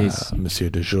 Yes. Monsieur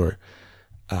de Jour,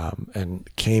 and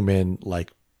came in,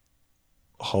 like,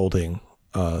 holding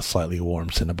a slightly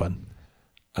warm Cinnabon.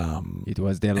 It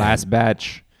was the last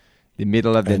batch. The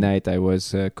middle of the night, I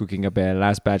was cooking up a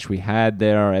last batch we had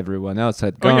there. Everyone else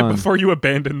had gone. Oh, yeah, before you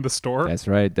abandoned the store? That's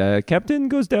right. Captain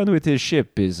goes down with his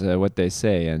ship is what they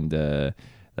say. And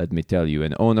let me tell you,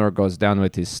 an owner goes down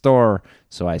with his store.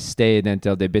 So I stayed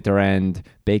until the bitter end,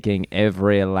 baking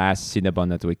every last Cinnabon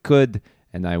that we could.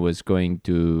 And I was going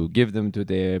to give them to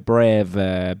the brave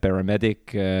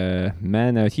paramedic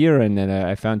man out here. And then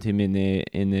I found him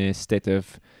in a state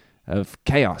of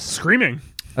chaos. Screaming.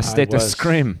 A state of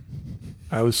scream.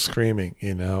 I was screaming,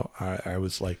 you know. I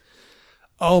was like,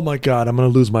 oh my God, I'm going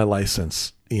to lose my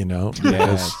license, you know.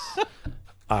 Because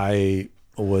I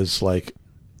was like,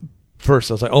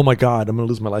 first I was like, oh my God, I'm going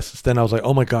to lose my license. Then I was like,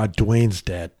 oh my God, Dwayne's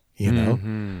dead, you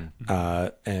know.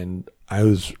 And I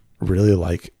was really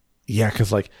like, yeah,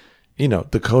 because, like, you know,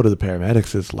 the code of the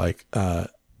paramedics is like,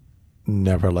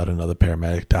 never let another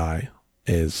paramedic die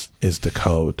is the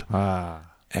code.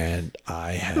 And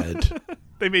I had...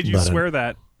 They made you swear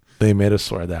that. They made us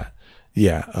swear that.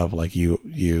 Yeah, of like you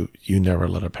never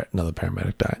let another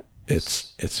paramedic die.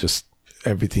 It's just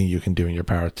everything you can do in your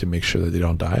power to make sure that they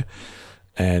don't die.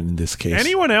 And in this case,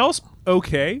 anyone else?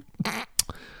 Okay.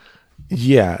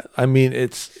 Yeah, I mean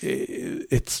it's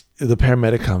the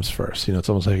paramedic comes first. You know, it's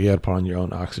almost like you got to put on your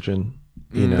own oxygen.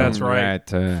 You know, that's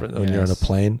right. When you're on a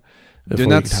plane, do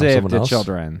not save the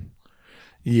children.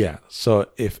 Yeah. So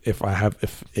if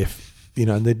you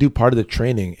know, and they do part of the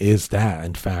training is that,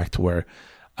 in fact, where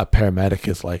a paramedic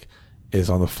is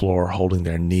on the floor holding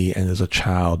their knee and there's a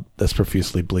child that's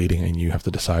profusely bleeding and you have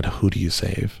to decide who do you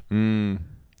save.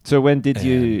 So when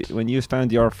you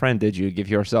found your friend, did you give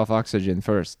yourself oxygen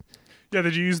first? Yeah,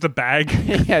 did you use the bag?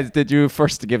 Yes, did you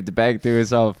first give the bag to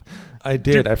yourself? I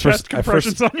did. I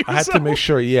had to make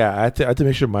sure. Yeah, I had to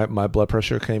make sure my blood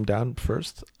pressure came down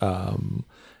first.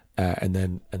 And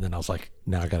then I was like,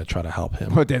 now I got to try to help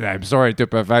him. Oh, then I'm sorry to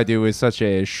provide you with such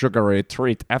a sugary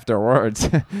treat afterwards.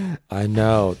 I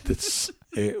know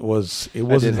it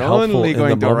wasn't helpful only in going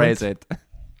the to moment. raise it.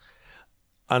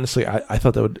 Honestly, I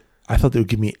thought they would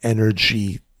give me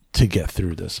energy to get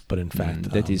through this, but in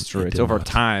fact, that is true. It's over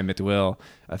time. It will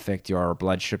affect your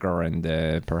blood sugar and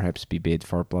perhaps be bad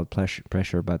for blood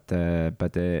pressure. But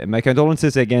my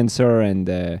condolences again, sir,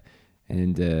 and.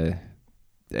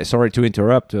 Sorry to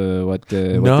interrupt. What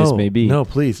this may be? No,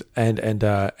 please. And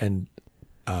I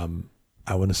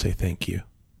want to say thank you.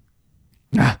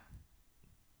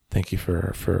 Thank you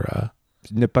for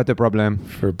ne pas de problème.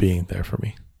 for being there for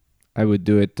me. I would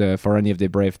do it for any of the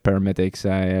brave paramedics.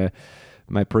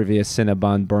 my previous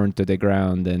Cinnabon burned to the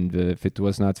ground, and if it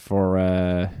was not for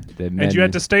the men... And you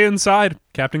had to stay inside.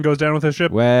 Captain goes down with his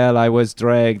ship. Well, I was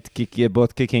dragged,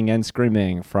 both kicking and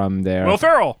screaming from there. Will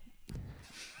Ferrell!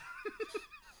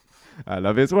 I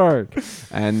love his work.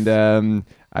 And I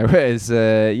was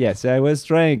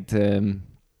dragged.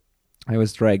 I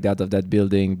was dragged out of that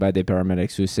building by the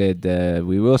paramedics who said,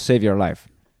 we will save your life.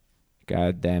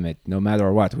 God damn it. No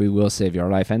matter what, we will save your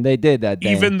life. And they did that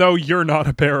day. Even though you're not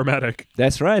a paramedic.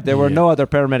 That's right. There were no other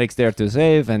paramedics there to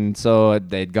save. And so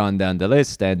they'd gone down the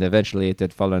list. And eventually it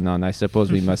had fallen on, I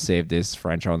suppose we must save this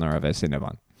French owner of a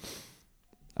Cinnabon.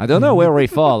 I don't know where we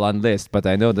fall on list, but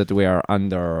I know that we are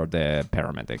under the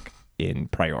paramedic in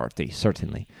priority,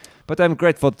 certainly. But I'm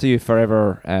grateful to you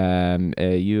forever,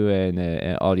 you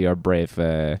and all your brave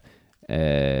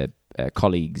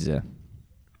colleagues.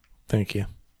 Thank you.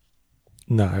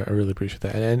 No, I really appreciate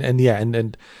that.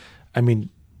 And I mean,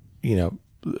 you know,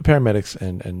 paramedics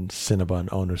and Cinnabon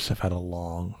owners have had a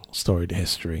long storied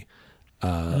history.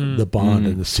 The bond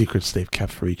and the secrets they've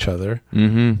kept for each other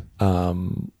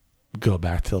go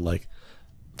back to like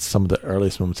some of the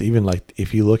earliest moments. Even like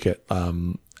if you look at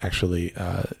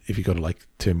if you go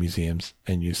to museums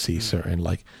and you see certain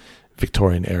like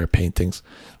Victorian era paintings,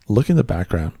 look in the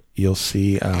background. You'll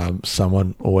see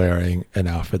someone wearing an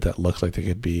outfit that looks like they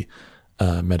could be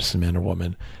a medicine man or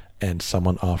woman, and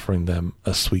someone offering them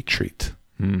a sweet treat.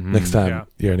 Next time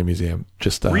you're in a museum,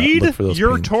 just read look for those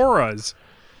your paintings. Torahs.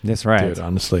 That's right. Dude,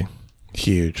 honestly,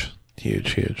 huge.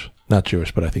 Not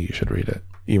Jewish, but I think you should read it,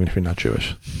 even if you're not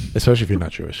Jewish. Especially if you're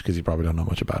not Jewish, because you probably don't know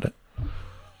much about it.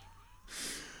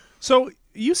 So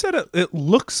you said it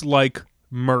looks like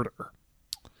murder,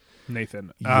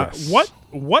 Nathan. Yes.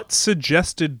 What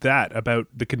suggested that about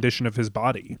the condition of his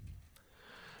body?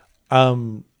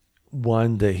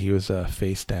 One, that he was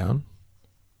face down.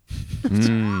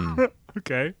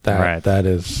 Okay. That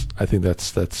is, I think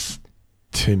that's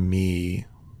to me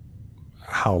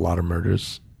how a lot of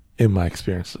murders, in my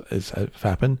experience, have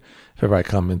happened. If ever I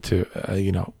come into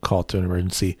call to an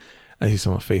emergency, I see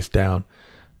someone face down,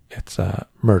 it's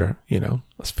murder.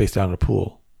 Let's face down in a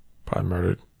pool, probably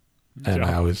murdered. And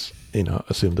I always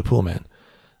assume the pool man,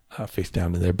 face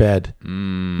down in their bed,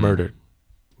 murdered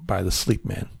by the sleep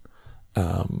man.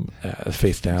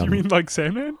 Face down. You mean like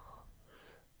Sandman?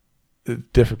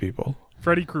 Different people.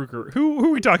 Freddy Krueger. Who are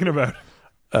we talking about?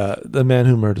 The man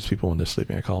who murders people when they're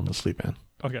sleeping. I call him the sleep man.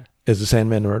 Okay. Is the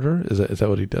Sandman a murderer? Is that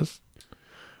what he does?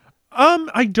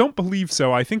 I don't believe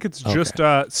so. I think it's just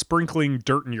sprinkling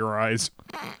dirt in your eyes.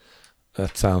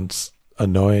 That sounds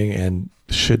annoying and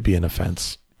should be an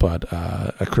offense, but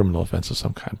a criminal offense of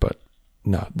some kind. But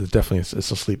no, definitely it's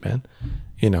a sleep man.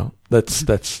 That's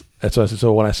what I said.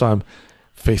 So when I saw him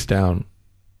face down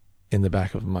in the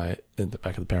back of the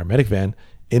paramedic van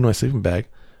in my sleeping bag,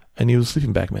 I knew he was a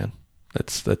sleeping bag man.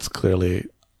 That's clearly,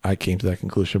 I came to that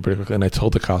conclusion pretty quickly, and I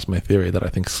told the cops my theory that I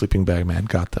think sleeping bag man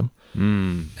got them.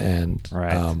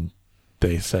 And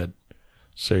they said,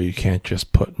 "Sir, you can't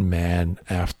just put man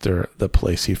after the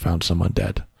place you found someone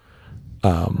dead."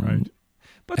 Right.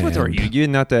 But what are you? You're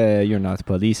not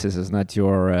police. This is not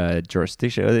your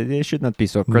jurisdiction. They should not be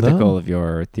so critical of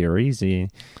your theories. You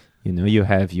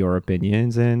have your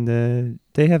opinions, and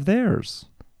they have theirs.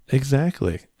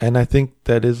 Exactly, and I think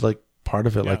that is like part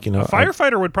of it. Yeah. Like a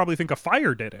firefighter would probably think a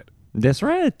fire did it. That's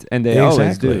right, and they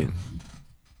always do.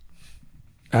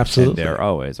 Absolutely, and they're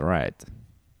always right.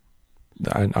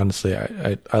 Honestly,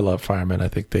 I love firemen. I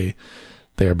think they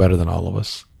are better than all of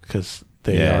us because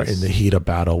they are in the heat of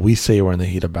battle. We say we're in the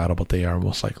heat of battle, but they are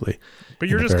most likely. But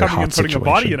you're just coming and putting a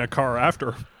body in a car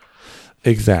after.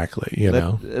 Exactly.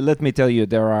 Let me tell you,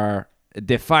 there are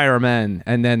the firemen,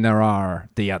 and then there are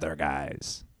the other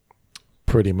guys.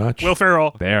 Pretty much. Will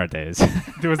Ferrell. There it is.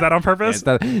 Was that on purpose?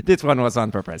 Yes, this one was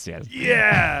on purpose, yes.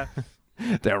 Yeah.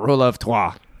 The rule of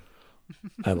trois.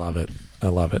 I love it.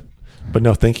 But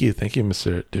no, thank you,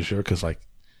 Mr. Jour, because I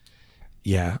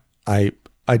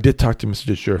did talk to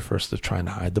Mr. Jour first of trying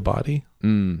to hide the body.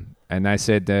 And I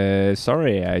said,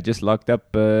 sorry, I just locked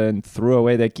up and threw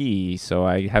away the key, so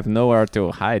I have nowhere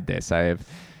to hide this. I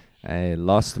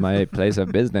lost my place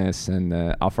of business and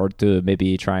offered to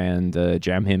maybe try and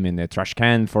jam him in a trash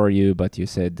can for you, but you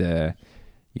said that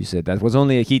was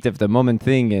only a heat of the moment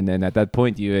thing, and then at that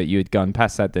point you had gone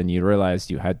past that and you realized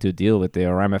you had to deal with the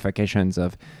ramifications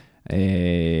of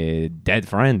a dead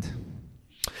friend.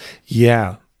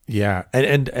 Yeah.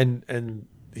 And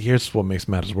here's what makes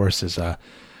matters worse is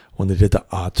when they did the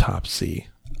autopsy,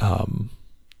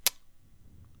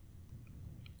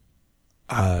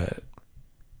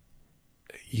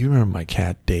 you remember my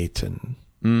cat Dayton?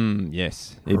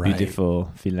 Yes, a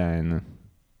beautiful feline.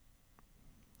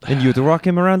 And you'd walk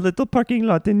him around little parking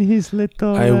lot in his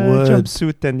little I would.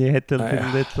 jumpsuit, and you had the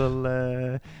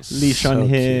little leash So on cute.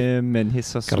 him, and he's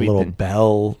so Got a sweet. little and-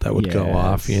 bell that would go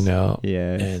off, you know.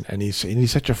 Yes. And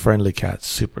he's such a friendly cat,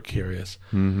 super curious.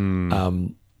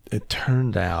 Mhm. It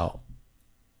turned out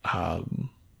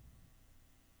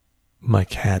my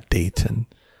cat Dayton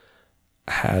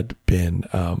had been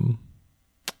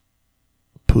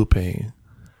pooping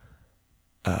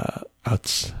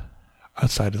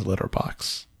outside his litter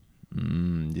box,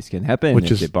 This can happen Which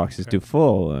if is- the box is too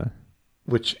full.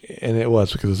 and it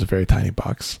was because it was a very tiny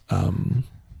box,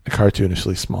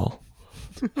 cartoonishly small.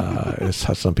 Is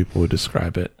how some people would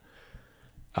describe it.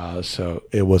 So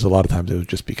it was a lot of times it was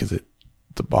just because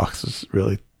the box is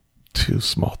really too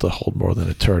small to hold more than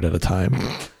a turd at a time.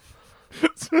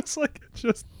 So it's like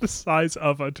just the size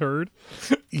of a turd.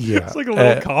 Yeah, It's like a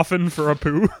little coffin for a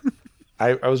poo.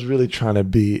 I was really trying to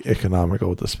be economical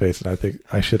with the space, and I think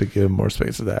I should have given more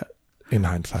space to that in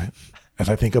hindsight. As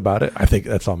I think about it, I think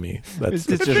that's on me. That's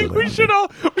It's I think really we on should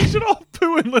me. all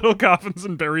poo in little coffins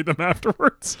and bury them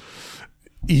afterwards.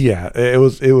 Yeah, it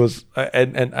was,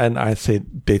 and I say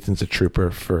Dayton's a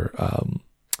trooper for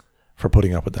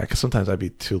putting up with that, because sometimes I'd be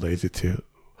too lazy to,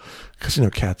 because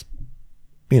cats,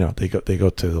 they go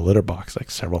to the litter box like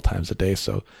several times a day,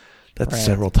 so that's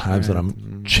several times that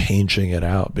I'm changing it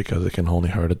out because it can only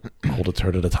hold a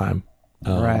turd at a time.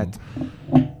 Right.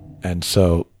 And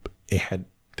so they had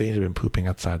been pooping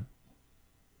outside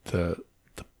the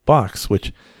box,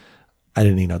 which I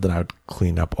didn't know that I would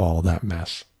clean up all that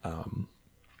mess.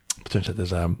 Potentially,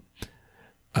 there's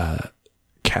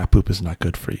cat poop is not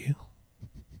good for you.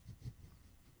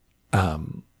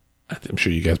 I'm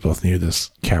sure you guys both knew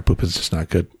this. Cat poop is just not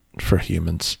good for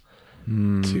humans to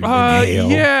inhale.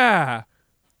 Yeah.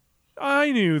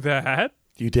 I knew that.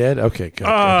 You did? Okay,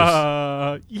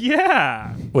 good.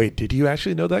 Yeah. Wait, did you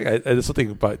actually know that? There's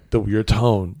something about your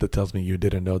tone that tells me you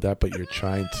didn't know that, but you're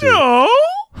trying to. No.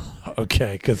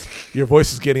 Okay, because your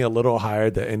voice is getting a little higher.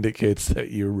 That indicates that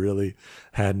you really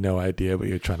had no idea, but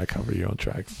you're trying to cover your own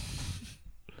tracks.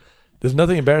 There's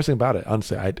nothing embarrassing about it.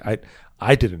 Honestly,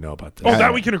 I didn't know about this. Oh,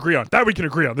 that we can agree on.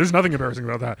 There's nothing embarrassing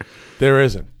about that. There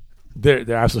isn't.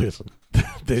 There absolutely isn't.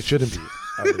 There shouldn't be.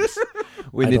 At least.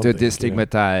 We I need to don't think,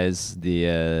 destigmatize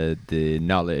the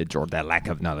knowledge or the lack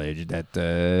of knowledge that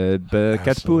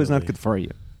cat poo is not Absolutely. good for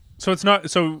you. So it's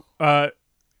not. So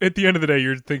at the end of the day,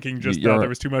 you're thinking just You're- there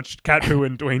was too much cat poo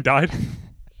and Dwayne died.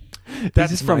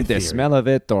 This is from my the theory. smell of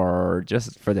it, or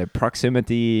just for the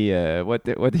proximity. What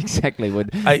exactly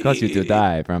would cause you to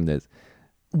die from this?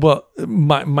 Well,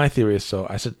 my theory is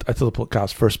I told the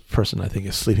podcast first person I think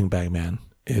is sleeping bag man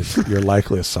is your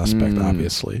likeliest suspect,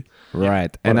 obviously.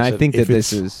 Right, But and I I said think that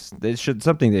if this should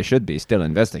something they should be still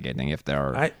investigating if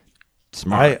they're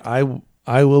smart.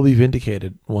 I will be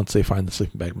vindicated once they find the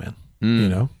sleeping bag man.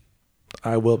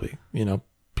 I will be.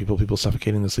 People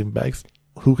suffocating in the sleeping bags.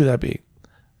 Who could that be?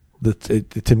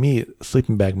 To me,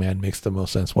 sleeping bag man makes the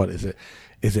most sense. What is it?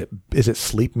 Is it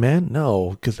sleep man?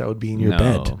 No, because that would be in your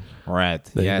bed. Right?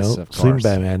 You Yes, know? of Sleeping course.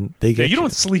 bag man. They Yeah, get you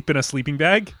don't sleep in a sleeping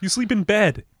bag. You sleep in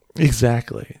bed.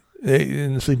 exactly.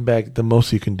 In the sleeping bag, the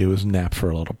most you can do is nap for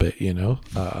a little bit.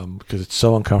 Because it's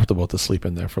so uncomfortable to sleep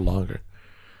in there for longer.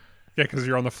 Yeah, because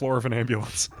you're on the floor of an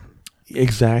ambulance.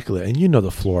 Exactly. And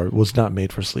the floor was not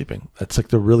made for sleeping. That's like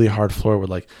the really hard floor with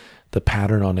like the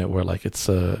pattern on it where like it's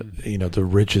the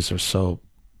ridges are so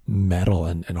metal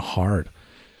and hard.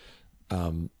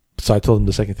 So I told him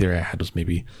the second theory I had was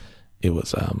maybe it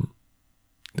was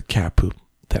the cat poop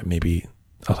that maybe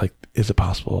I was like, is it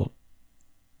possible?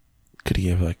 Could he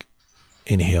have like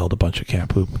inhaled a bunch of cat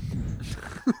poop?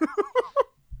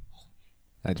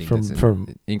 I think From- that's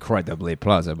from- incredibly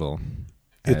plausible.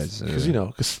 It's as,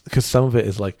 because some of it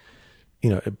is like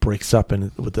it breaks up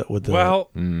and with the Well,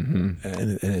 mhm.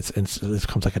 and it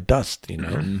becomes like a dust.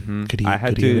 Could he I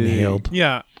had could he have to- inhaled?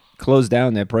 yeah. Close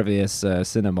down a previous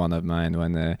Cinnamon of mine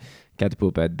when cat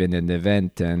poop had been in the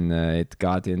vent and it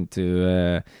got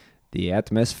into the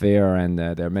atmosphere, and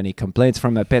there are many complaints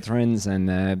from the patrons, and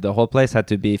the whole place had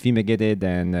to be fumigated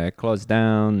and closed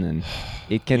down, and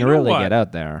it can You know really what? get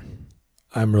out there.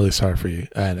 I'm really sorry for you,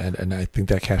 and I think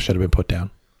that cat should have been put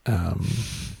down.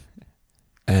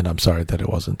 And I'm sorry that it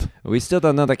wasn't. We still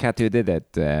don't know the cat who did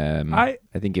it. I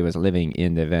think it was living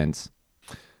in the vents.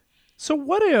 So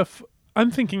what if I'm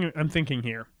thinking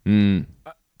here. Mm.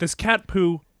 There's cat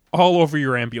poo all over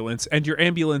your ambulance, and your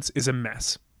ambulance is a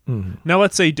mess. Mm-hmm. Now,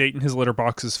 let's say Dayton, his litter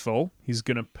box is full. He's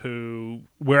gonna poo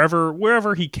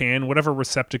wherever he can, whatever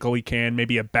receptacle he can,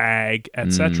 maybe a bag,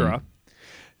 etc.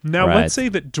 Now, Right. let's say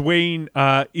that Dwayne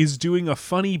is doing a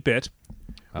funny bit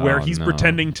where Oh, he's no.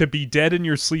 pretending to be dead in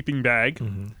your sleeping bag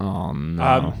Oh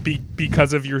no.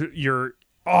 because of your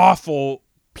awful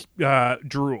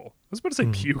drool. I was about to say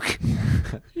puke.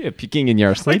 Yeah, puking in your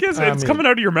I sleep. guess it's coming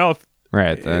out of your mouth.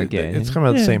 Right. Okay. It's coming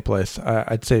out of the same place.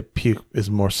 I'd say puke is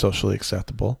more socially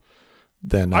acceptable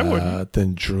than I wouldn't.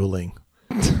 than drooling.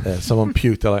 Someone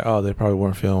puked, they're like, oh, they probably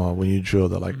weren't feeling well. When you drool,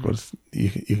 they're like, you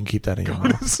can keep that in your Go to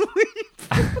mouth. sleep.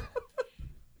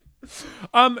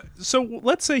 So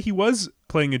let's say he was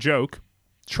playing a joke,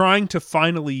 trying to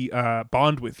finally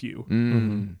bond with you.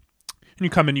 And you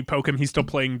come in, you poke him, he's still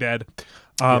playing dead.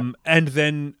 And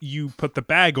then you put the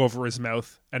bag over his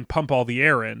mouth and pump all the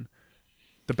air in.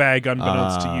 The bag,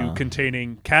 unbeknownst to you,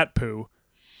 containing cat poo.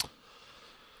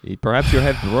 Perhaps you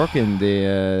have broken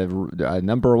the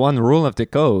number one rule of the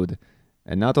code.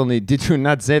 And not only did you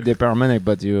not save the paramedic,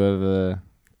 but you have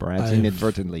perhaps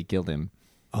inadvertently killed him.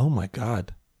 Oh my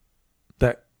God.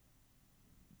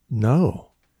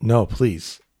 No,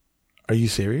 please. Are you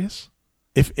serious?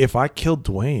 If I killed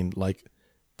Dwayne, like,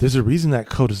 there's a reason that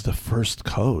code is the first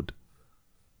code.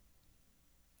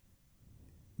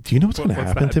 Do you know what's going to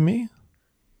happen to me?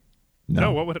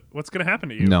 No, what's going to happen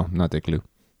to you? No, not a clue.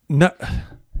 No,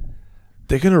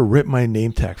 they're going to rip my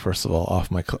name tag, first of all,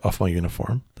 off my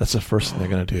uniform. That's the first thing they're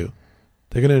going to do.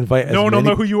 They're going to invite No one will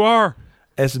know who you are.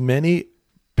 As many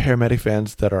paramedic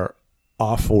fans that are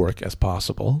off work as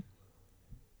possible.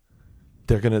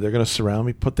 They're gonna surround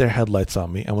me, put their headlights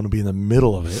on me. I want to be in the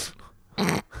middle of it.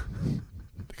 They're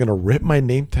gonna rip my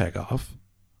name tag off,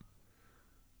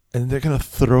 and they're gonna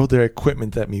throw their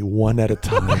equipment at me one at a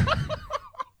time.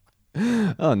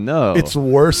 Oh no! It's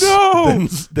worse than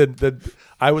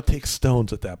I would take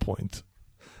stones at that point,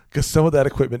 because some of that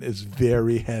equipment is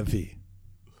very heavy.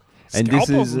 And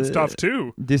Scalpels and stuff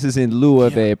too. This is in lieu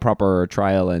of a proper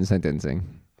trial and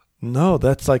sentencing. No,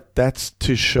 that's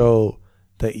to show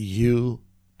that you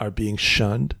are being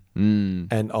shunned,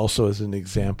 and also as an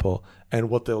example. And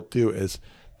what they'll do is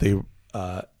they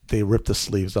rip the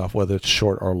sleeves off, whether it's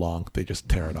short or long. They just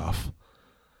tear it off.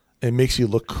 It makes you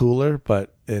look cooler,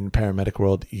 but in paramedic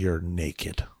world, you're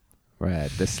naked.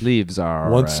 Right. The sleeves are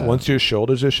once your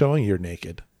shoulders are showing, you're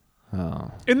naked.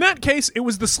 Oh. In that case, it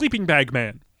was the sleeping bag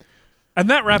man. And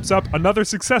that wraps up another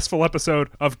successful episode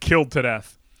of Killed to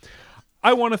Death.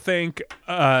 I want to thank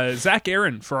Zach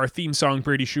Aaron for our theme song,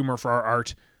 Brady Schumer for our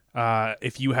art.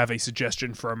 If you have a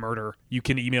suggestion for a murder, you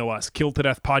can email us,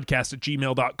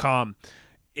 killedtodeathpodcast@gmail.com.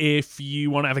 If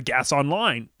you want to have a guess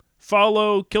online,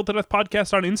 follow Killed to Death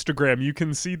Podcast on Instagram. You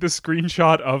can see the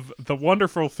screenshot of the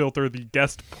wonderful filter the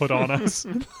guest put on us.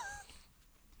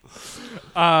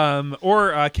 Or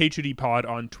K2D Pod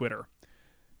on Twitter.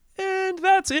 And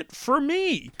that's it for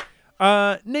me.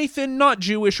 Nathan, not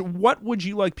Jewish, what would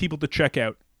you like people to check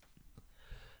out?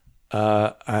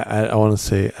 I want to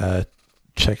say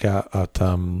check out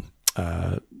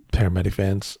paramedic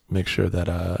fans. Make sure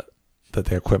that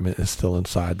their equipment is still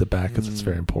inside the bag, because it's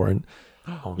very important.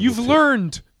 You've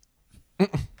learned.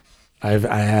 I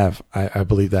have. I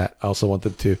believe that. I also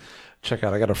wanted to check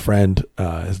out. I got a friend.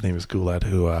 His name is Guled,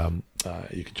 who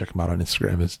you can check him out on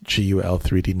Instagram. It's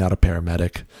GUL3D. Not a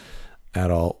paramedic at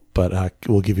all, but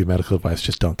we'll give you medical advice.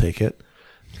 Just don't take it.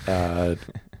 And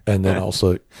then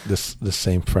also the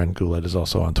same friend Guled is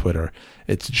also on Twitter.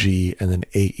 It's G and then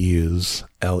 8 U's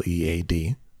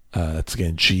LEAD. That's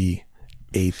again G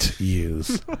 8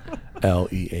 U's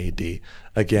LEAD.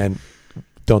 Again,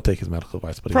 don't take his medical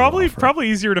advice, but probably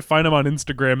easier to find him on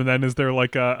Instagram. And then is there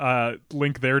like a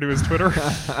link there to his Twitter?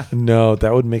 No,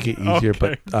 that would make it easier.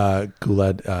 Okay. But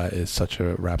Guled is such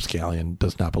a rapscallion,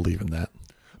 does not believe in that.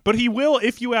 But he will,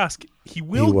 if you ask, he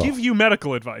will give you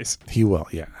medical advice. He will,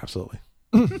 yeah, absolutely.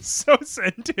 So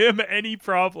send him any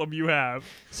problem you have.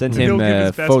 Send He'll him give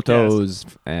his best photos,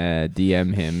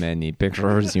 DM him any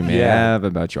pictures you may have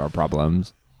about your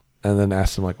problems. And then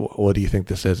ask him, like, what do you think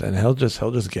this is? And he'll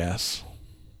just guess.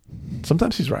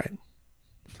 Sometimes he's right.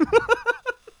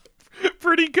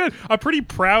 Pretty good. A pretty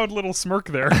proud little smirk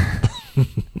there.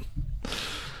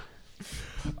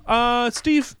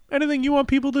 Steve, anything you want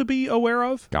people to be aware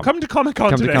of? Come to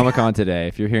Comic-Con today. Come to Comic-Con today.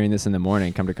 If you're hearing this in the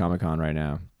morning, come to Comic-Con right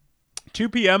now. 2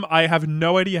 p.m. I have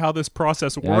no idea how this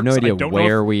process works. I have no idea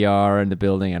where we are in the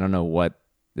building. I don't know what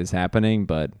is happening,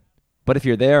 but if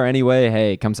you're there anyway,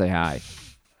 hey, come say hi.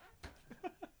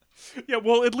 Yeah,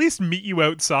 we'll at least meet you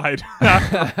outside.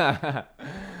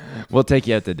 We'll take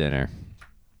you out to dinner.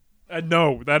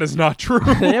 No, that is not true.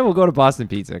 Yeah, we'll go to Boston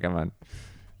Pizza. Come on.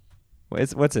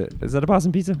 What's it? Is that a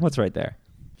Boston Pizza? What's right there?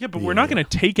 Yeah, but we're not going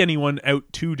to take anyone out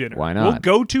to dinner. Why not?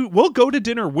 We'll go to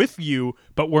dinner with you,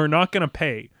 but we're not going to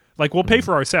pay. Like, we'll pay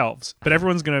for ourselves, but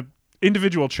everyone's going to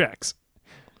individual checks.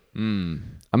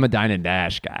 I'm a dine and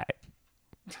dash guy.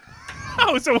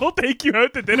 Oh, so we'll take you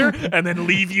out to dinner and then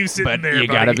leave you sitting But there, you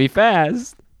gotta be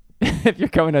fast. If you're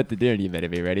coming out to dinner, you better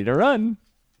be ready to run.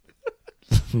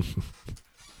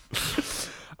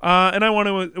 And I want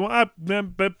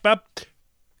to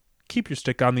keep your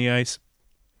stick on the ice.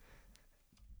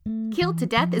 Killed to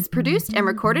Death is produced and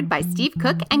recorded by Steve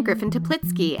Cook and Griffin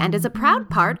Toplitsky and is a proud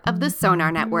part of the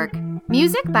Sonar Network.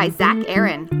 Music by Zach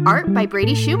Aaron. Art by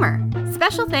Brady Schumer.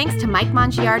 Special thanks to Mike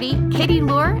Mongiardi, Katie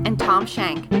Lure, and Tom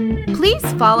Shank. Please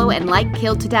follow and like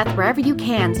Killed to Death wherever you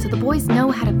can so the boys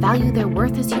know how to value their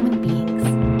worth as human beings.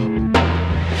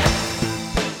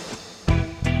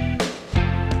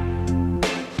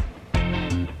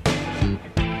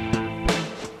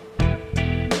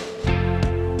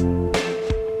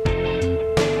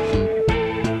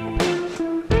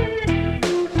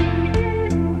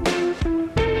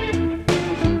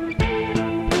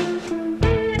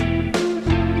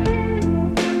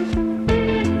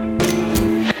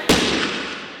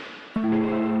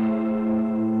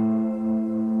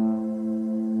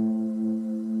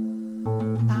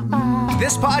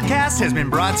 This podcast has been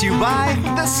brought to you by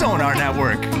the Sonar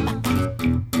Network.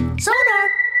 Sonar!